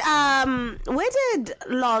 where did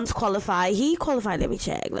Lance qualify? He qualified, let me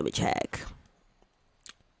check.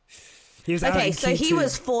 He was out in so Q2. he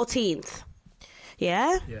was 14th.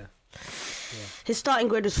 Yeah? Yeah. His starting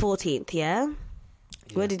grid was 14th, yeah?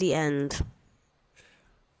 Where did he end?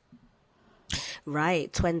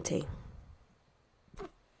 Right, 20.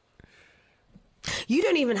 You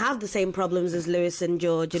don't even have the same problems as Lewis and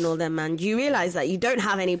George and all them, man. Do you realise that you don't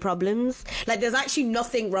have any problems? Like, there's actually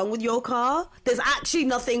nothing wrong with your car. There's actually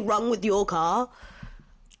nothing wrong with your car.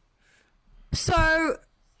 So,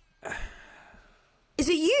 is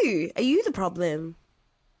it you? Are you the problem?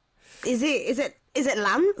 Is it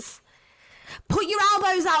Lance? Put your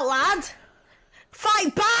elbows out, lad.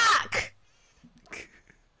 Fight back.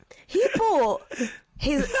 He bought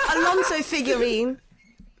his Alonso figurine.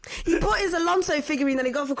 He bought his Alonso figurine that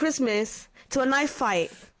he got for Christmas to a knife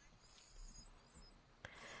fight.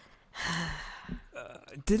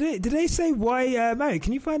 Did they say why? Mary,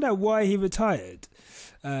 can you find out why he retired?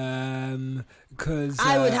 Because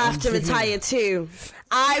I would have to retire too.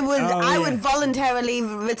 I would voluntarily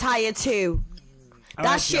retire too.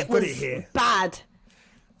 That shit was bad.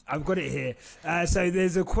 I've got it here. So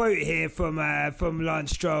there's a quote here from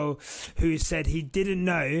Lance Stroll, who said he didn't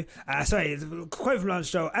know. There's a quote from Lance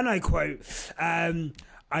Stroll, and I quote: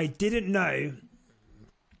 "I didn't know.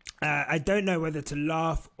 I don't know whether to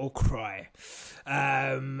laugh or cry."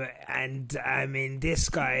 And I mean, this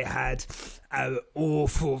guy had an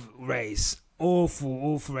awful race.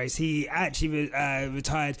 Awful race. He actually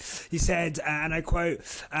retired. He said, and I quote,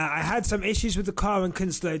 "I had some issues with the car and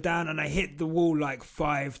couldn't slow down, and I hit the wall like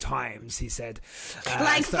 5 times," he said.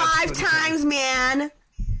 Like 5 times, man.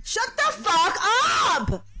 Shut the fuck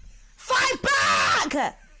up! Fight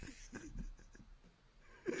back!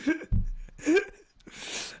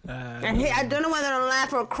 I don't know whether to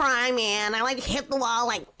laugh or cry, man. I like hit the wall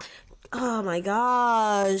like, oh my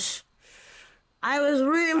gosh. I was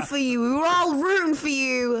rooting for you. We were all rooting for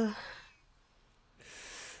you.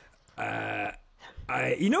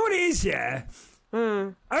 You know what it is, yeah?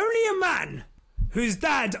 Only a man whose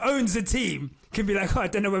dad owns a team can be like, oh, I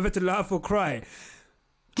don't know whether to laugh or cry.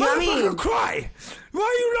 Do you know what I mean? Cry. Why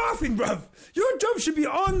are you laughing, bruv? Your job should be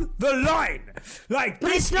on the line. Like, but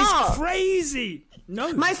this it's not. is crazy.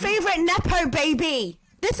 No. My favourite Nepo baby.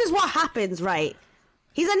 This is what happens, right?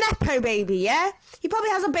 He's a Nepo baby, yeah? He probably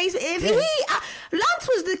has a base. Lance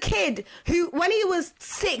was the kid who, when he was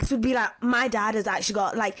 6, would be like, my dad has actually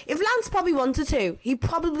got, like, if Lance probably wanted to, he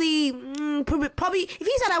probably, if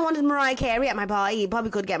he said I wanted Mariah Carey at my party, he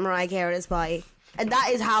probably could get Mariah Carey at his party. And that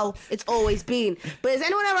is how it's always been. But has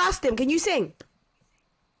anyone ever asked him, can you sing?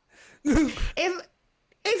 If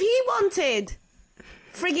he wanted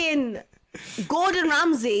friggin' Gordon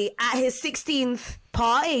Ramsay at his 16th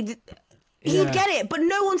party, he'd get it, but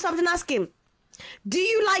no one stopped and asked him, do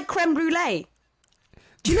you like creme brulee?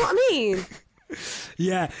 Do you know what I mean?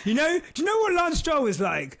 Yeah. Do you know what Lance Stroll is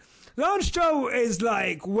like? Lance Stroll is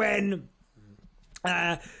like when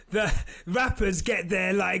the rappers get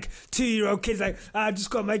their like 2-year-old kids like, I just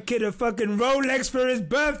got my kid a fucking Rolex for his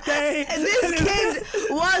birthday. And this kid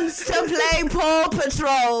wants to play Paw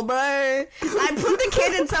Patrol, bro. Like, put the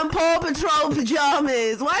kid in some Paw Patrol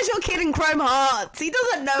pajamas. Why is your kid in Chrome Hearts? He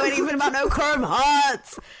doesn't know anything about no Chrome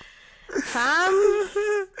Hearts.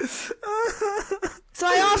 So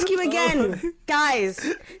I ask you again, guys,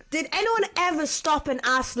 did anyone ever stop and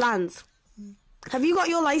ask Lance, have you got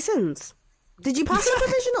your license? Did you pass your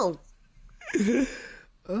provisional?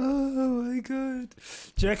 Oh my god.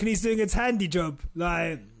 Do you reckon he's doing a tandy job?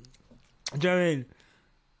 Like, do you know what I mean?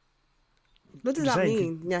 What does that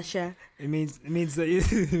mean? Yeah, sure. It means that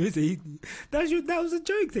that was a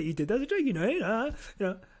joke that you did. That was a joke, you know.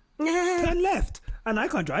 Turn left, and I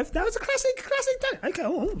can't drive. That was a classic turn. Okay,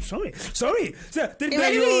 oh, sorry. So, didn't know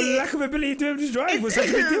your lack of ability to be able to drive was such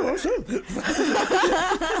a big deal. I'm sorry.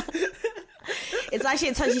 It's actually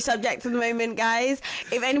a touchy subject at the moment, guys.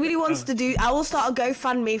 If anybody wants to do, I will start a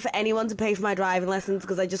GoFundMe for anyone to pay for my driving lessons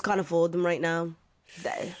because I just can't afford them right now.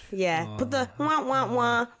 Yeah, put the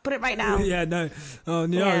wah, put it right now. Yeah, no. Oh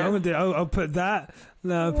no, yeah. I'm gonna do. I'll put that.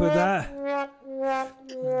 No, I'll put that.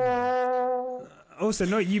 Also,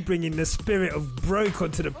 not you bringing the spirit of broke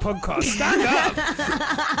onto the podcast. Stand up.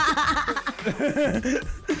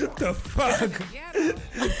 The fuck? Get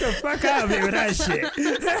the fuck out of here with that shit.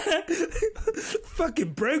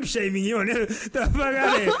 Fucking broke shaming you on it. The fuck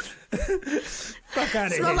out of here. Fuck out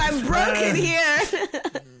of here. Smells like broke in here.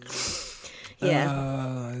 Yeah.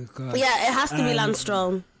 Oh, God. Yeah, it has to be Lance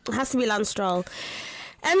Stroll. It has to be Lance Stroll.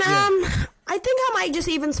 And I think I might just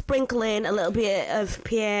even sprinkle in a little bit of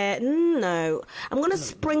Pierre. No, I'm gonna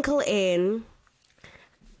sprinkle in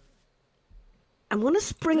a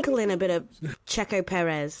bit of Checo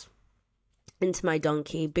Perez into my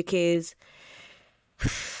donkey because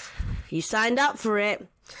you signed up for it.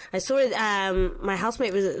 I saw it. My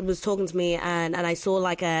housemate was talking to me, and I saw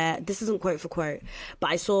like this isn't quote for quote,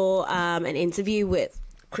 but I saw an interview with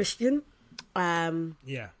Christian.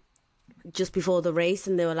 Yeah. Just before the race,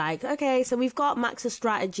 and they were like, okay, so we've got Max's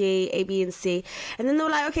strategy A, B, and C, and then they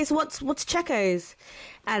were like, okay, so what's Checo's?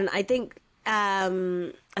 And I think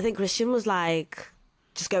Christian was like,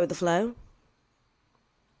 just go with the flow.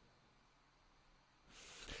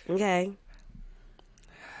 Okay,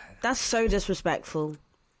 that's so disrespectful.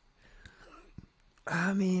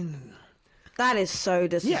 I mean, that is so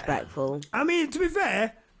disrespectful. Yeah. I mean, to be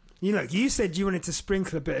fair, you said you wanted to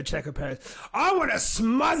sprinkle a bit of Checo Perez. I want to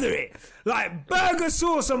smother it like burger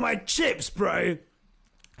sauce on my chips, bro.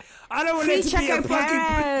 I don't want it to be a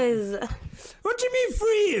fucking. What do you mean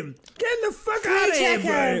free him? Get him the fuck out of here,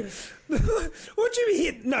 bro. What do you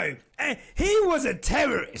mean? No, he was a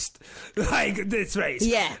terrorist. Like this race.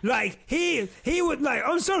 Yeah. Like he would like.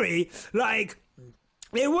 I'm sorry. Like.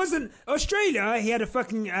 It wasn't Australia. He had a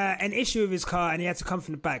fucking an issue with his car, and he had to come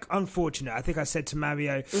from the back. Unfortunate. I think I said to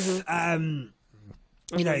Mario,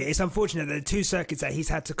 it's unfortunate that the two circuits that he's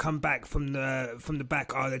had to come back from the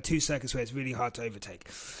back are the two circuits where it's really hard to overtake.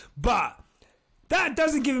 But that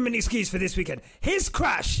doesn't give him an excuse for this weekend. His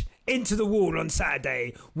crash into the wall on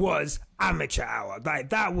Saturday was amateur hour. Like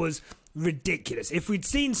that was ridiculous. If we'd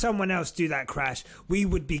seen someone else do that crash, we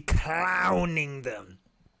would be clowning them.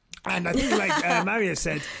 And I think, like Mario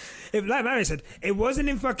said, it wasn't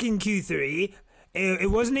in fucking Q3,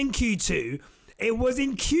 it wasn't in Q2, it was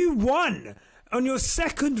in Q1 on your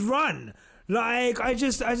second run. Like, I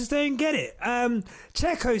just don't get it.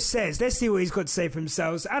 Checo says, let's see what he's got to say for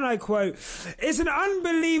himself, and I quote, "It's an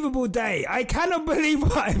unbelievable day. I cannot believe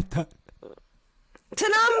what I've done." It's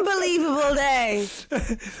an unbelievable day.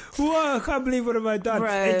 Whoa, I can't believe what have I done. Bro.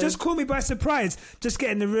 It just caught me by surprise. Just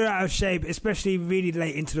getting the rear out of shape, especially really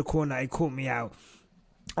late into the corner, it caught me out.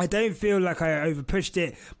 I don't feel like I over pushed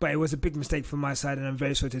it, but it was a big mistake from my side, and I'm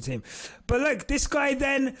very sorry to the team. But look, this guy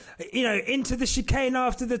then, into the chicane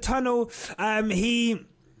after the tunnel, there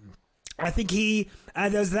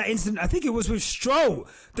was that incident, I think it was with Stroll.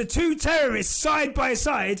 The two terrorists side by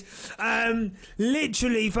side,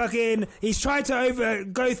 literally fucking, he's tried to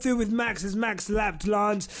go through with Max as Max lapped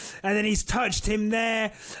Lance, and then he's touched him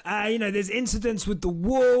there. There's incidents with the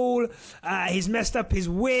wall. He's messed up his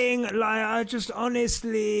wing. Like,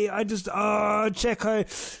 Checo.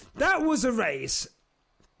 That was a race.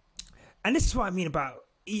 And this is what I mean about,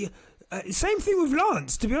 same thing with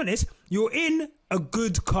Lance, to be honest. You're in a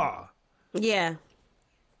good car. Yeah.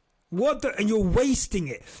 And you're wasting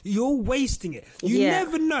it. You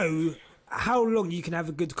never know how long you can have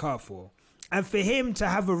a good car for. And for him to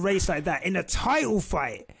have a race like that in a title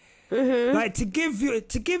fight, like to give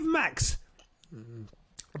Max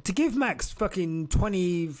fucking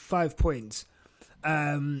 25 points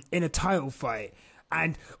in a title fight,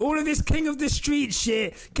 And all of this king of the street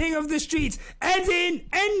shit, king of the streets, end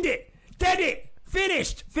it, dead it,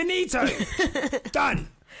 finished, finito, done.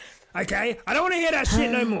 Okay? I don't want to hear that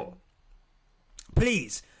shit no more.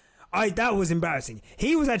 Please. That was embarrassing.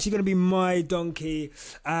 He was actually going to be my donkey.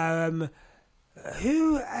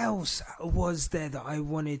 Who else was there that I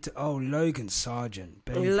wanted to... Oh, Logan Sargent.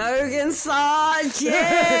 Baby. Logan Sargent!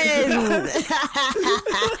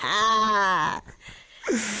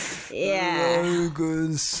 Yeah.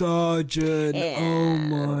 Logan Sargent. Yeah. Oh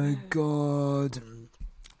my God.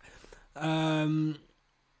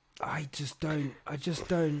 I just don't.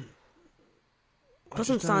 Put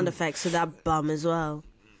some sound effects to that bum as well.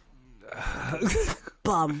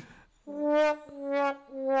 Bum.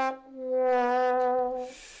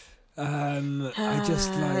 I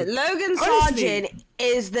just like... Logan Sargent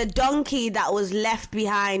is the donkey that was left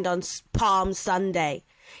behind on Palm Sunday.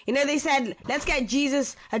 You know, they said, let's get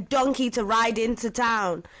Jesus a donkey to ride into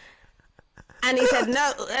town. And he said,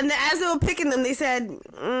 no. And as they were picking them, they said,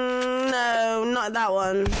 no, not that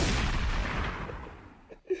one.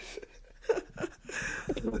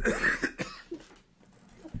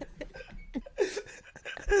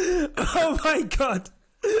 Oh my God.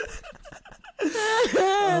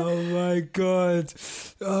 Oh my God.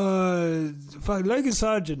 Fuck, Logan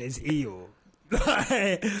Sargent is Eeyore.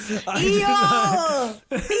 Eeyore!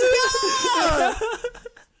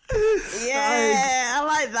 Yeah, I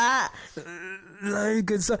like that.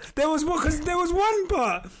 Logan Sargent. There was one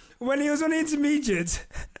part when he was on intermediate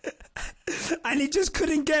and he just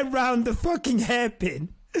couldn't get round the fucking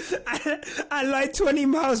hairpin. At like 20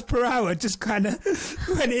 miles per hour, just kind of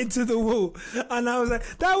went into the wall, and I was like,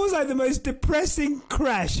 that was like the most depressing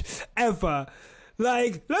crash ever.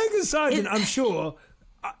 Like Logan Sargent, I'm sure,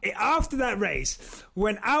 after that race,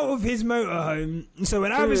 went out of his motorhome, so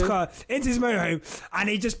went out of his car into his motorhome, and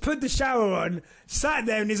he just put the shower on, sat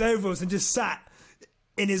there in his overalls, and just sat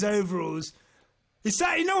in his overalls. He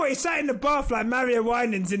sat, you know what? He sat in the bath like Mario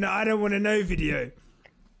Winans in the "I Don't Want to Know" video.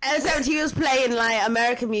 Except he was playing like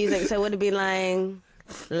American music, so it would have been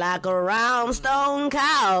like a round stone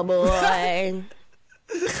cowboy.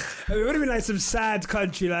 It would have been like some sad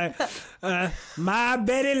country, like my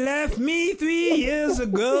Betty left me 3 years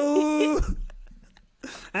ago,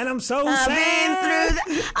 and I'm so sad.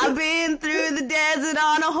 I've been through the desert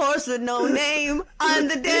on a horse with no name on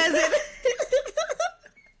the desert.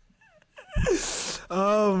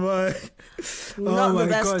 Oh my! Not the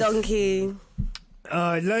best donkey.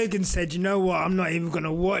 Logan said, you know what, I'm not even going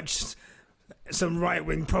to watch some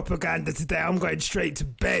right-wing propaganda today. I'm going straight to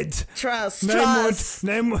bed. Trust. No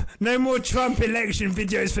more Trump election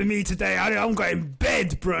videos for me today. I'm going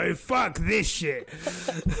bed, bro. Fuck this shit.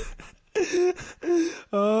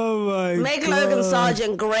 Oh my God. Make Logan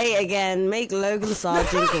Sargent great again. Make Logan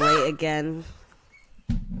Sargent great again.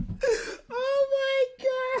 Oh my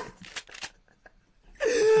God.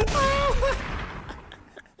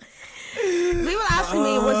 People asking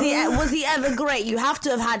me, was he ever great? You have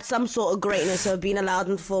to have had some sort of greatness of being allowed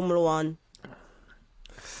in Formula One.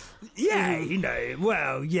 Yeah, you know,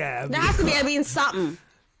 well, yeah. There has to be been something.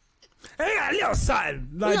 Yeah, a little something.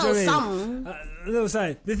 Like, a little something. A little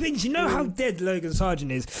something. The thing is, you know how dead Logan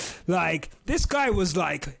Sargent is? Like, this guy was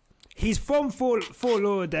like... He's from Fort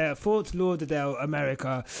Lauderdale,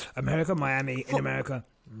 America, Miami, in America.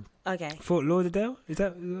 Okay. Fort Lauderdale? Is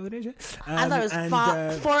that what it is? I thought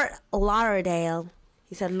it was Fort Lauderdale.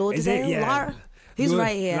 He said Lauderdale? Is it? Yeah. Who's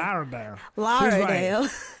right here? Lauderdale. Lauderdale.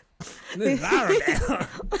 Lauderdale.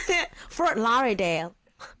 Fort Lauderdale.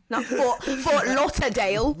 Not Fort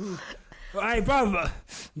Lauderdale. Hey, brother.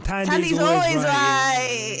 Tandy's always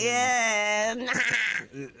right. Yeah.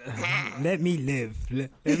 Let me live.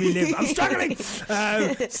 I'm struggling.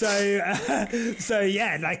 So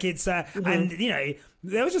yeah, like it's and you know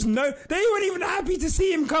there was just they weren't even happy to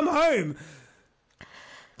see him come home.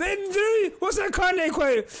 Then what's that Kanye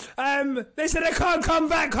quote? They said I can't come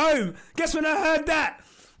back home. Guess when I heard that?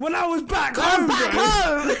 When I was back home.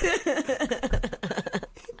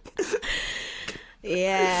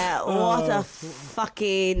 Yeah, what a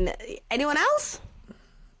fucking... Anyone else?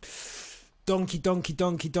 Donkey.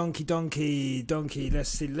 Let's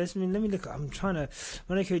see. Let me look. I'm trying to.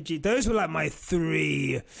 Monaco G. Those were like my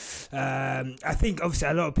three. I think obviously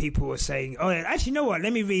a lot of people were saying. Oh, actually, you know what?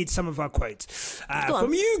 Let me read some of our quotes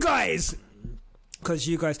from you guys. Because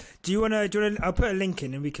you guys, do you want to? I'll put a link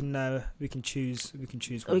in, and we can choose. We can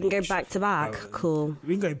choose. We can go back to back. Cool.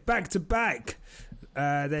 We can go back to back.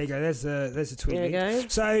 There you go. There's a tweet. There you go.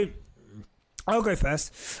 So I'll go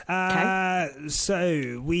first. Okay.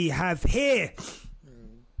 So we have here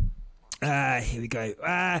Here we go.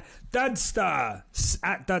 Dudstar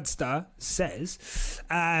at Dudstar says,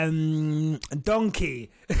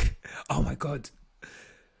 Donkey. Oh my god.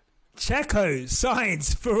 Checo,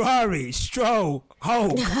 Sainz, Ferrari, Stroll,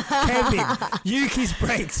 Hulk, Kevin, Yuki's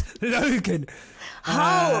brakes, Logan.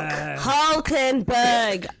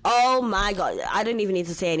 Hulkenberg. Oh my god. I don't even need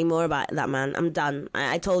to say any more about that, man. I'm done.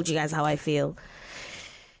 I told you guys how I feel.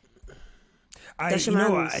 Get your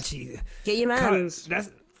mans. Get your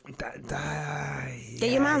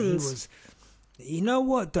mans. You know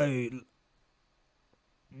what though? You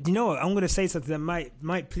know what? I'm going to say something that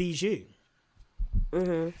might please you.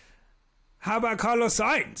 Mm-hmm. How about Carlos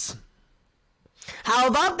Sainz? How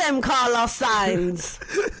about them Carlos Sainz?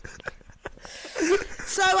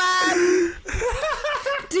 So,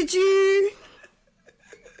 did you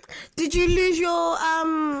lose your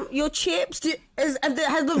chips? Has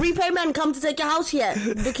the replay man come to take your house yet?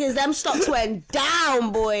 Because them stocks went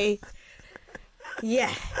down, boy.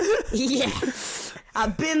 Yeah.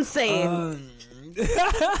 I've been saying.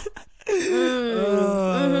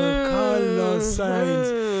 Carlos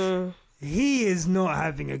Sainz. He is not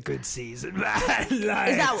having a good season, man. Like,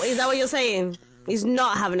 is that what you're saying? He's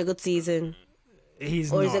not having a good season.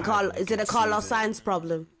 Is it a Carlos Sainz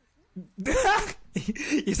problem?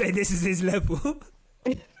 You say this is his level?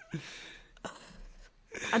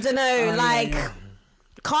 I don't know. Yeah.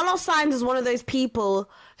 Carlos Sainz is one of those people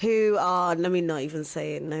who are. Let me not even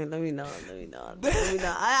say it. No, let me not. You know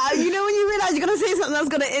when you realise you're gonna say something that's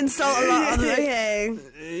gonna insult a lot. Okay.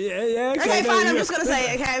 Yeah. Okay, fine. I'm just gonna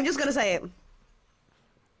say it.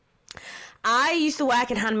 I used to work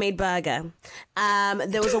in Handmade Burger.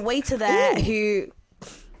 There was a waiter there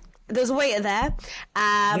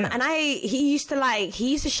and he used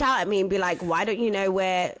to shout at me and be like, why don't you know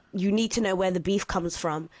where you need to know where the beef comes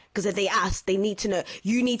from? Because if they ask, you need to know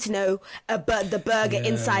the burger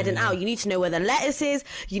inside and out. You need to know where the lettuce is.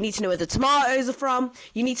 You need to know where the tomatoes are from.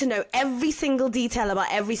 You need to know every single detail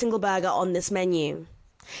about every single burger on this menu.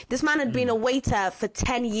 This man had been a waiter for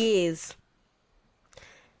 10 years.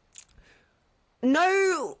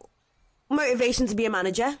 No motivation to be a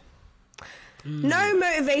manager. No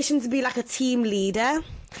motivation to be like a team leader.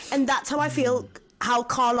 And that's how I feel how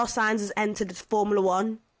Carlos Sainz has entered Formula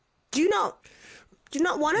One. Do you not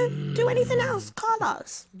want to do anything else,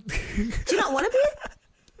 Carlos? Do you not want to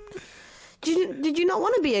be? Did you not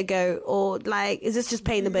want to be a GOAT? Or like, is this just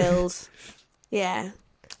paying the bills? Yeah.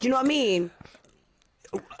 Do you know what I mean?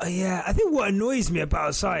 Yeah, I think what annoys me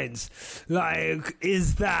about Sainz,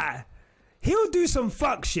 is that he'll do some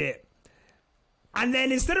fuck shit, and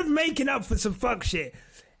then instead of making up for some fuck shit,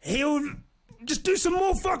 he'll just do some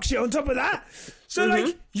more fuck shit on top of that.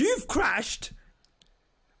 So, you've crashed,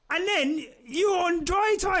 and then you're on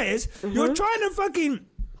dry tyres, you're trying to fucking...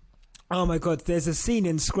 Oh my God, there's a scene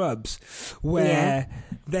in Scrubs where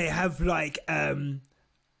they have, they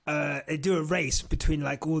do a race between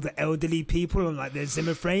all the elderly people on their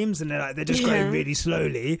Zimmer frames, and they're just going really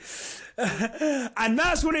slowly, and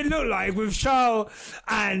that's what it looked like with Charles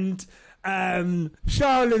and Sainz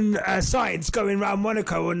going around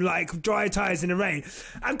Monaco on dry tires in the rain,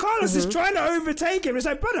 and Carlos is trying to overtake him. It's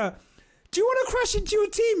like, brother, do you want to crash into your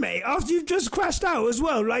teammate after you've just crashed out as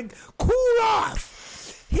well? Cool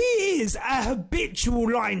off. He is a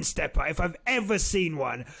habitual line stepper if I've ever seen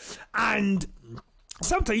one, and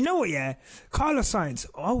sometimes, you know what, Carlos Sainz,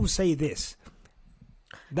 I will say this.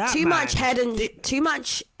 Too much head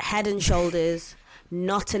and shoulders,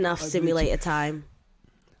 not enough simulator time.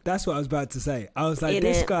 That's what I was about to say. I was like,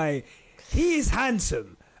 this guy, he is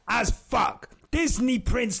handsome as fuck. Disney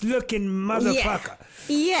prince looking motherfucker.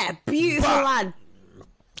 Yeah, beautiful lad.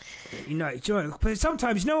 But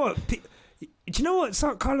sometimes, you know what? Do you know what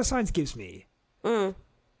Carlos Sainz gives me? The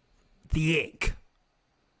ick.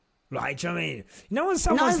 Do you know what I mean? When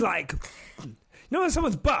someone's when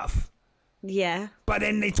someone's buff, but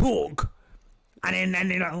then they talk, and then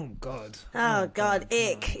they're like, oh God,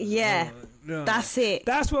 ick, no. That's it.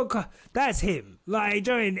 That's him. Do you know what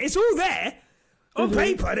I mean? It's all there on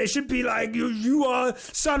paper. They should be you are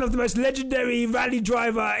son of the most legendary rally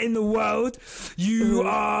driver in the world. You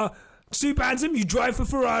are super handsome. You drive for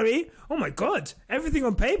Ferrari. Oh my God, everything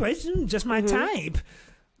on paper is just my type.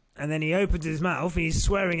 And then he opens his mouth and he's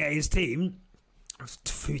swearing at his team,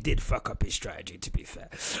 who did fuck up his strategy, to be fair.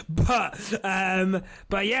 But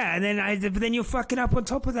yeah, and then you're fucking up on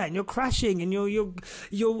top of that, and you're crashing, and you're.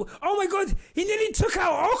 Oh my God, he nearly took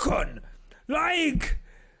out Ocon. Bro,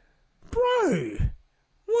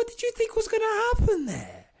 what did you think was gonna happen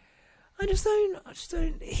there? I just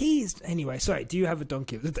don't. Anyway. Sorry. Do you have a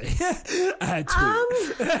donkey of the day? Let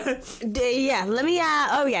me.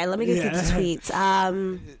 Let me go through the tweets.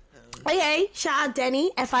 Okay, shout out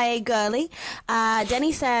Denny, FIA girly.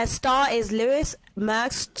 Denny says Star is Lewis,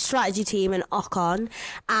 Merck's strategy team, and Ocon,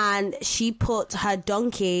 and she put her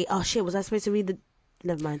donkey. Oh shit, was I supposed to read the?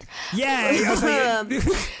 Never mind. Yeah, I was like,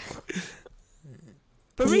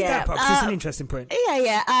 but read that part, 'cause it's an interesting point.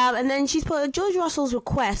 Yeah. And then she's put George Russell's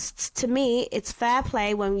requests. To me, it's fair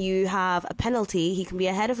play when you have a penalty. He can be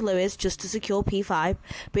ahead of Lewis just to secure P5.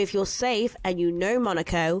 But if you're safe and you know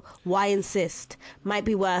Monaco, why insist? Might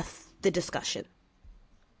be worth the discussion.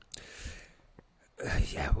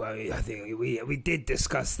 Yeah, well, I think we did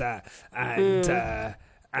discuss that, and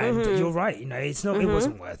you're right. You know, it's not. It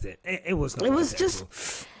wasn't worth it. It was not. It was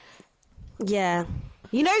just. Yeah,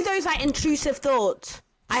 you know those like intrusive thoughts.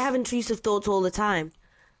 I have intrusive thoughts all the time.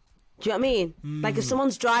 Do you know what I mean? Like if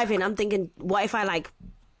someone's driving, I'm thinking, what if I like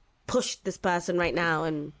push this person right now?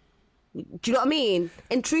 And do you know what I mean?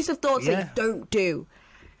 Intrusive thoughts that you don't do.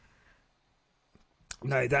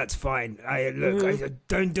 No, that's fine. I don't do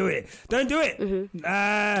it. Don't do it.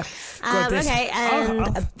 God, okay,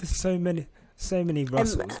 and there's so many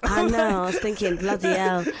Russells. I know. I was thinking, bloody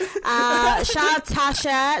hell. Shout out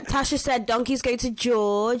Tasha. Tasha said, donkeys go to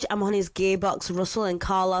George. I'm on his gearbox. Russell and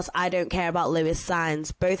Carlos. I don't care about Lewis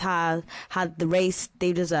Sainz. Both had the race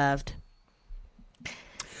they deserved.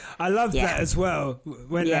 I love that as well.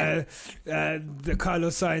 When the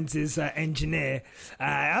Carlos Sainz's engineer,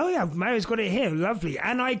 Mario's got it here, lovely.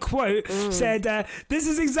 And I quote, said, this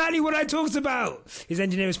is exactly what I talked about. His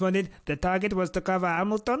engineer responded, the target was to cover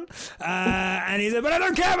Hamilton. And he said, but I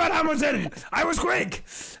don't care about Hamilton. I was quick.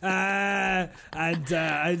 I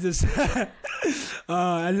just,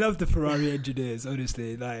 I love the Ferrari engineers,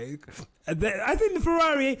 honestly. Like, I think the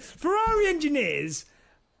Ferrari engineers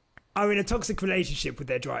are in a toxic relationship with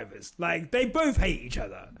their drivers. Like, they both hate each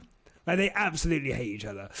other. Like, they absolutely hate each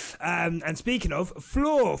other. And speaking of,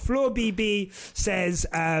 Floor BB says,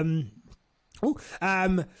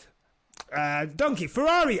 Donkey,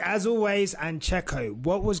 Ferrari, as always, and Checo.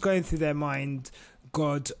 What was going through their mind,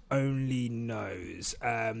 God only knows.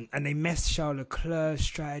 And they messed Charles Leclerc's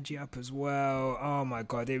strategy up as well. Oh, my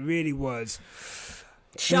God, it really was.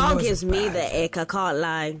 Charles gives me the ick, I can't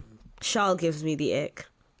lie. Charles gives me the ick.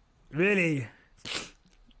 Really?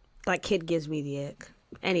 That kid gives me the ick.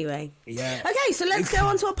 Anyway. Yeah. Okay, so let's go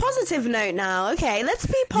on to a positive note now. Okay, let's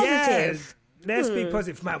be positive. Yeah, let's be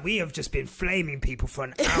positive. Man, we have just been flaming people for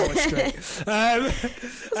an hour straight.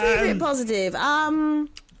 Let's be a bit positive.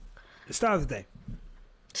 Star of the day.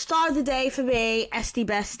 Star of the day for me, Esty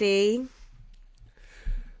Bestie.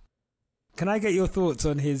 Can I get your thoughts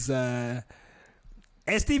on his...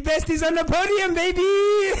 Esty Bestie's on the podium, baby!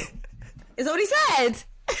 Is that what he said?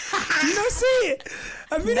 Have you not seen it?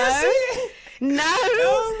 Have you not seen it? No.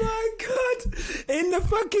 Oh my God! In the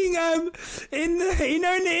fucking in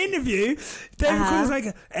the interview, David Coulthard's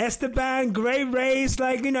like, Esteban, great race,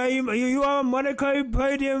 like you are on Monaco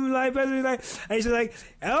podium, like, and he's like,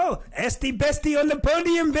 oh, Esty Bestie on the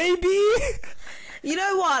podium, baby. You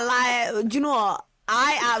know what? Like, do you know what?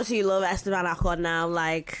 I absolutely love Esteban Ocon now.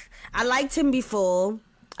 Like, I liked him before.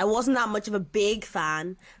 I wasn't that much of a big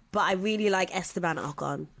fan. But I really like Esteban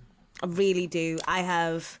Ocon. I really do. I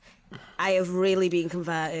have really been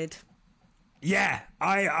converted. Yeah,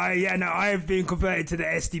 I have been converted to the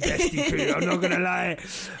Esty Bestie crew. I'm not gonna lie.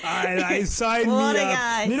 I signed me up.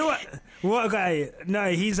 Guy. You know what? What a guy.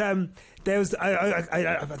 No, he's there was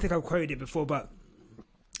I think I've quoted it before, but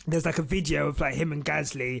there's like a video of like him and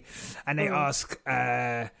Gasly, and they ask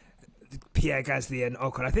Pierre Gasly and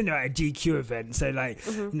Ocon. I think they're at a GQ event, so like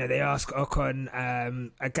they ask Ocon,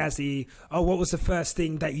 Gasly, what was the first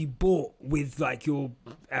thing that you bought with like your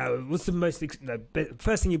what's the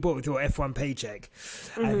first thing you bought with your F1 paycheck?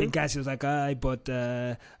 I think Gasly was like, I bought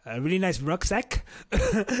a really nice rucksack,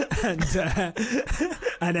 and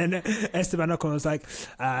then Esteban Ocon was like,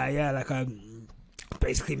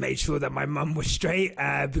 basically made sure that my mum was straight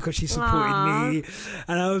because she supported me,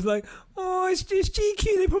 and I was like, oh, it's just GQ.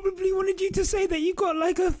 They probably wanted you to say that you got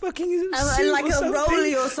like a fucking like a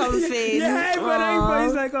rollie or something. Yeah, but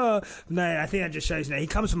he's like, oh no, I think that just shows he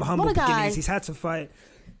comes from humble beginnings. He's had to fight.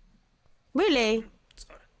 Really?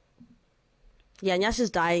 Yeah, Nyash is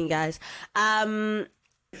dying, guys. And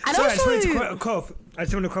sorry, also... I just wanted to cough. I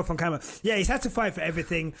just want to cough on camera. Yeah, he's had to fight for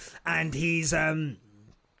everything, and he's come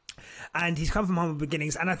from humble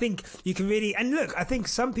beginnings. And I think you can really... And look, I think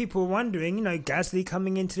some people are wondering, Gasly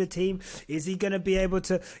coming into the team, is he going to be able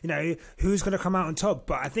to, who's going to come out on top?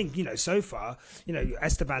 But I think, so far,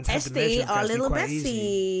 Esteban's had the measure of Gasly our little quite bestie.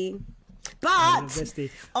 Easy. But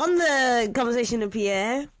on the conversation of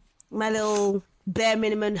Pierre, my little bare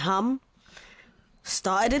minimum hum,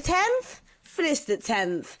 started at 10th, finished at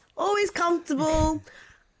 10th. Always comfortable,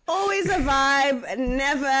 Always a vibe,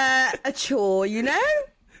 never a chore, you know?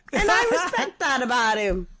 And I respect that about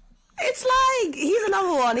him. It's like, he's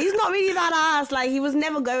another one. He's not really that ass. Like, he was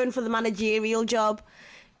never going for the managerial job.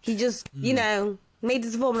 He just, you know, made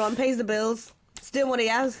his Formula 1, pays the bills, still what he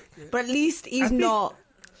has. But at least he's not.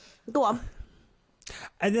 Go on.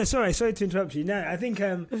 And sorry to interrupt you. No, I think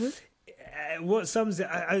what sums it,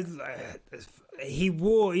 he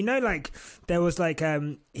wore, you know, like there was like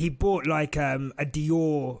he bought like a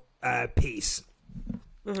Dior piece.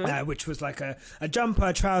 Which was like a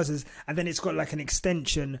jumper, trousers, and then it's got like an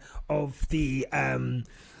extension of the kind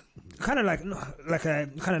of like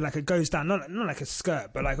a goes down, not like a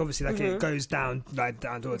skirt, but like obviously like it goes down like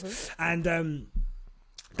down towards, and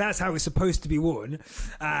that's how it's supposed to be worn.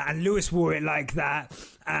 And Lewis wore it like that,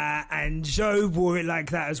 and Joe wore it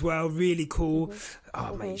like that as well. Really cool.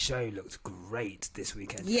 Oh mate, Joe looked great this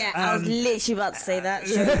weekend. Yeah, I was literally about to say that.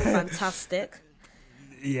 Joe looked fantastic.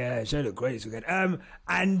 Yeah, Joe looked great this weekend.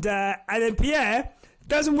 And then Pierre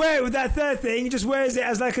doesn't wear it with that third thing. He just wears it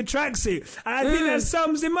as like a tracksuit. And I think that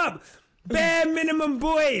sums him up. Bare minimum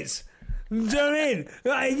boys. Do you know what I mean?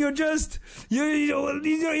 Like you're just you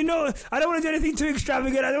know. I don't want to do anything too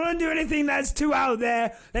extravagant. I don't want to do anything that's too out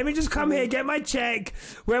there. Let me just come here, get my check,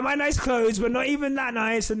 wear my nice clothes, but not even that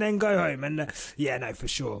nice, and then go home. And yeah, no, for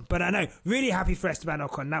sure. But I know, really happy for Esteban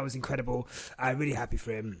Ocon. That was incredible. I'm really happy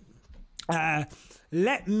for him.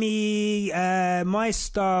 Let me, my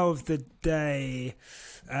star of the day,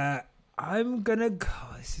 I'm gonna go,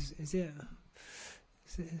 is it?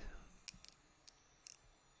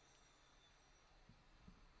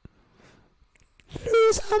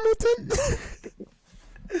 Lewis Hamilton?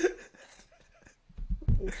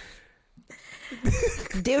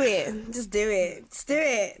 Do it. Just do it. Just do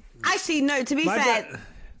it. Actually, no, to be fair...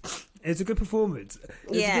 It's a good performance.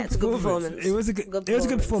 It's a good performance. It was a good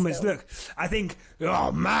performance. Still. Look, I think,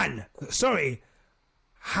 oh man, sorry.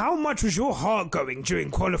 How much was your heart going during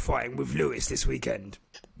qualifying with Lewis this weekend?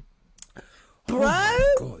 Bro, oh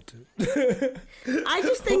my God. I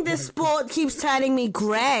just think this sport keeps turning me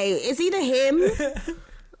grey. It's either him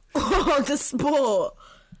or the sport.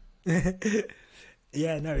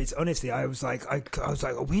 Yeah, no, it's honestly, I was like,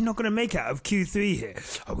 are we not going to make it out of Q3 here?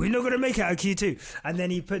 Are we not going to make it out of Q2? And then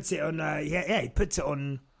he puts it on, he puts it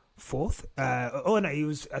on fourth. I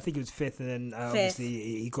think he was fifth, and then obviously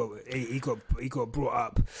he got brought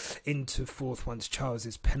up into fourth once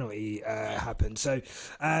Charles's penalty happened. So,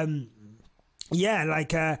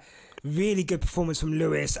 really good performance from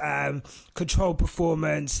Lewis. Controlled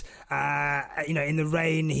performance. In the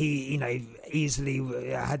rain, he easily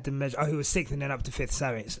had the measure. Oh, he was sixth and then up to fifth.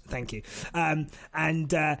 Sorry, thank you.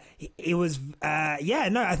 It was.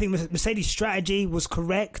 I think Mercedes' strategy was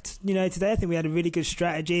correct. Today I think we had a really good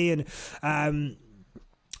strategy, and I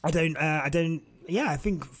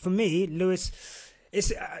think for me, Lewis,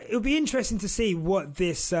 it'll be interesting to see what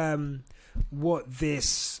this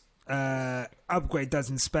upgrade does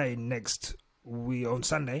in Spain next week on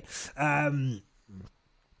Sunday.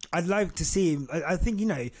 I'd like to see him. I think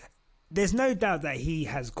there's no doubt that he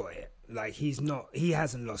has got it. Like he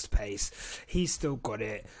hasn't lost pace. He's still got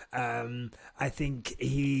it. I think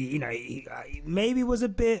he maybe was a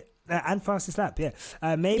bit. And fastest lap,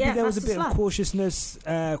 maybe there was a bit of cautiousness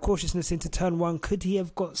into turn one. Could he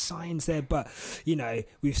have got signs there? But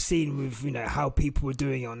we've seen with how people were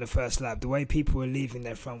doing it on the first lap, the way people were leaving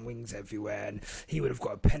their front wings everywhere, and he would have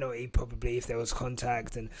got a penalty probably if there was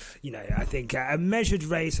contact. And I think a measured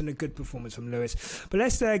race and a good performance from Lewis. But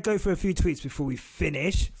let's go for a few tweets before we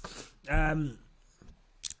finish.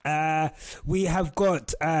 We have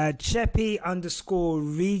got Cheppy _RT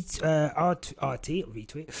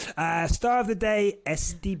retweet. Star of the day,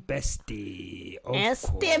 Esti Bestie.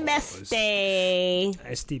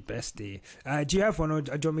 Esti Bestie. Do you have one, or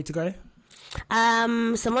do you want me to go?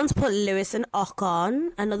 Someone's put Lewis and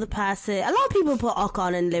Ocon. Another person. A lot of people put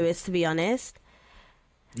Ocon and Lewis, to be honest.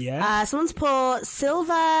 Yeah. Someone's put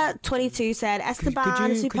Silver 22 said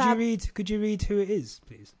Esteban. Could you read who it is,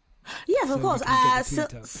 please? Yes, of course.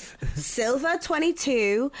 Silver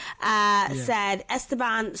 22 said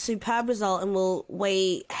Esteban, superb result, and will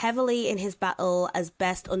weigh heavily in his battle as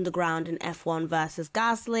best underground in F1 versus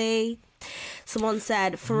Gasly. Someone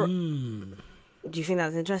said, do you think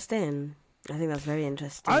that's interesting? I think that's very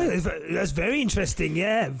interesting. That's very interesting.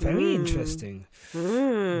 Yeah, very interesting.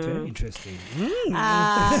 Very interesting.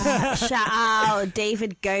 Shout out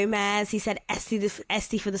David Gomez. He said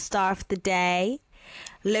Esti for the star of the day.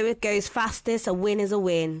 Lewis goes fastest. A win is a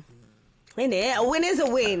win. Isn't it? A win is a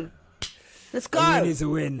win. Let's go. A win is a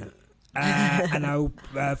win. And I'll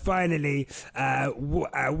finally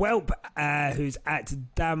Whelp, who's at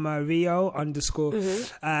Damario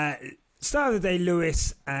 _ start of the day,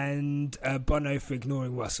 Lewis and Bono for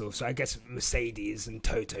ignoring Russell. So I guess Mercedes and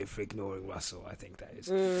Toto for ignoring Russell. I think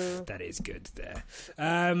that is good there.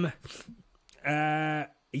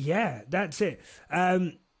 Yeah, that's it.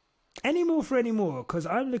 Any more for any more? Because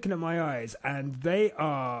I'm looking at my eyes and they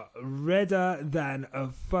are redder than a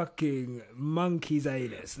fucking monkey's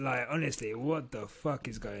anus. Like, honestly, what the fuck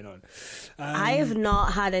is going on? I have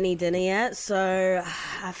not had any dinner yet, so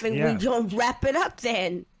I think we can wrap it up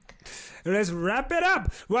then. Let's wrap it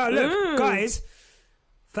up. Well, look, guys,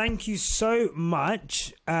 thank you so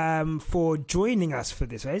much for joining us for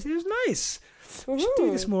this. It was nice. We should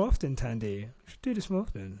do this more often, Tandy. We should do this more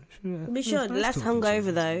often. We should. Less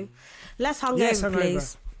hungover, though. Less hungover,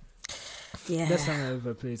 please. Yeah. Less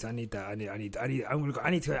hungover, please. I need that. I need to go.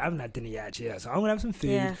 I haven't had dinner yet, actually. So I'm gonna have some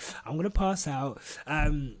food. Yeah. I'm gonna pass out.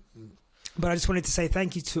 But I just wanted to say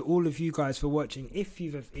thank you to all of you guys for watching. If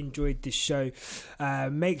you've enjoyed this show,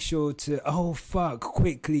 make sure to... Oh, fuck.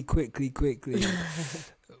 Quickly.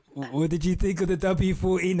 What did you think of the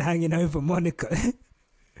W14 hanging over Monaco?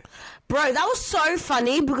 Bro, that was so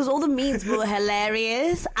funny because all the memes were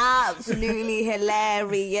hilarious. Absolutely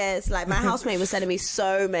hilarious. Like, my housemate was sending me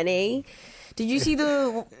so many. Did you see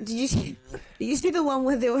the one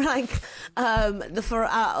where they were like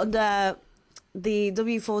the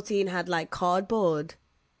W14 had like cardboard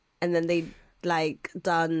and then they like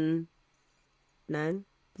done... No? Do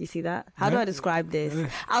you see that? How do I describe this?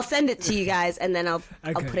 I'll send it to you guys and then I'll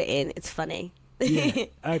put it in. It's funny. Yeah.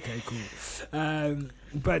 Okay, cool.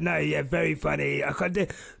 But no, yeah, very funny.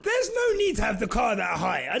 There's no need to have the car that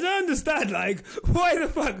high. I don't understand. Like, why the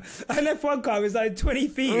fuck? I left one car was like 20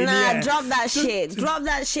 feet in the air. Drop that shit. Drop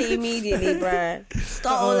that shit immediately, bro.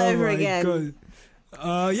 Start all over again. God.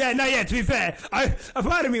 To be fair, a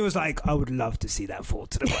part of me was like, I would love to see that fall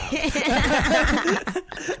to the ground.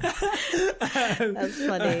 That's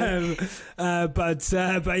funny.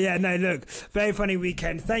 But yeah, no, look, very funny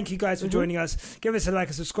weekend. Thank you guys for joining us. Give us a like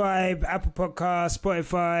and subscribe, Apple Podcasts,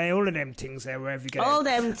 Spotify, all of them things there, wherever you get all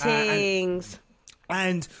them things.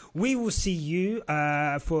 And we will see you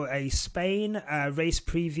for a Spain race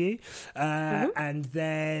preview. And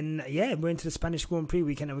then, we're into the Spanish Grand Prix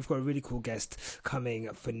weekend and we've got a really cool guest coming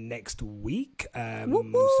for next week.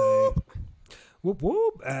 So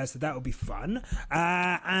that will be fun.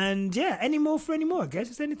 Any more for any more? I guess.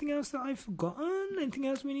 Is there anything else that I've forgotten? Anything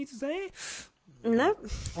else we need to say? No.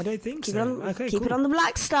 I don't think so. Keep it on the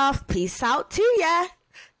black stuff. Peace out to ya.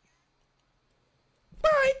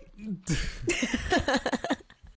 Bye.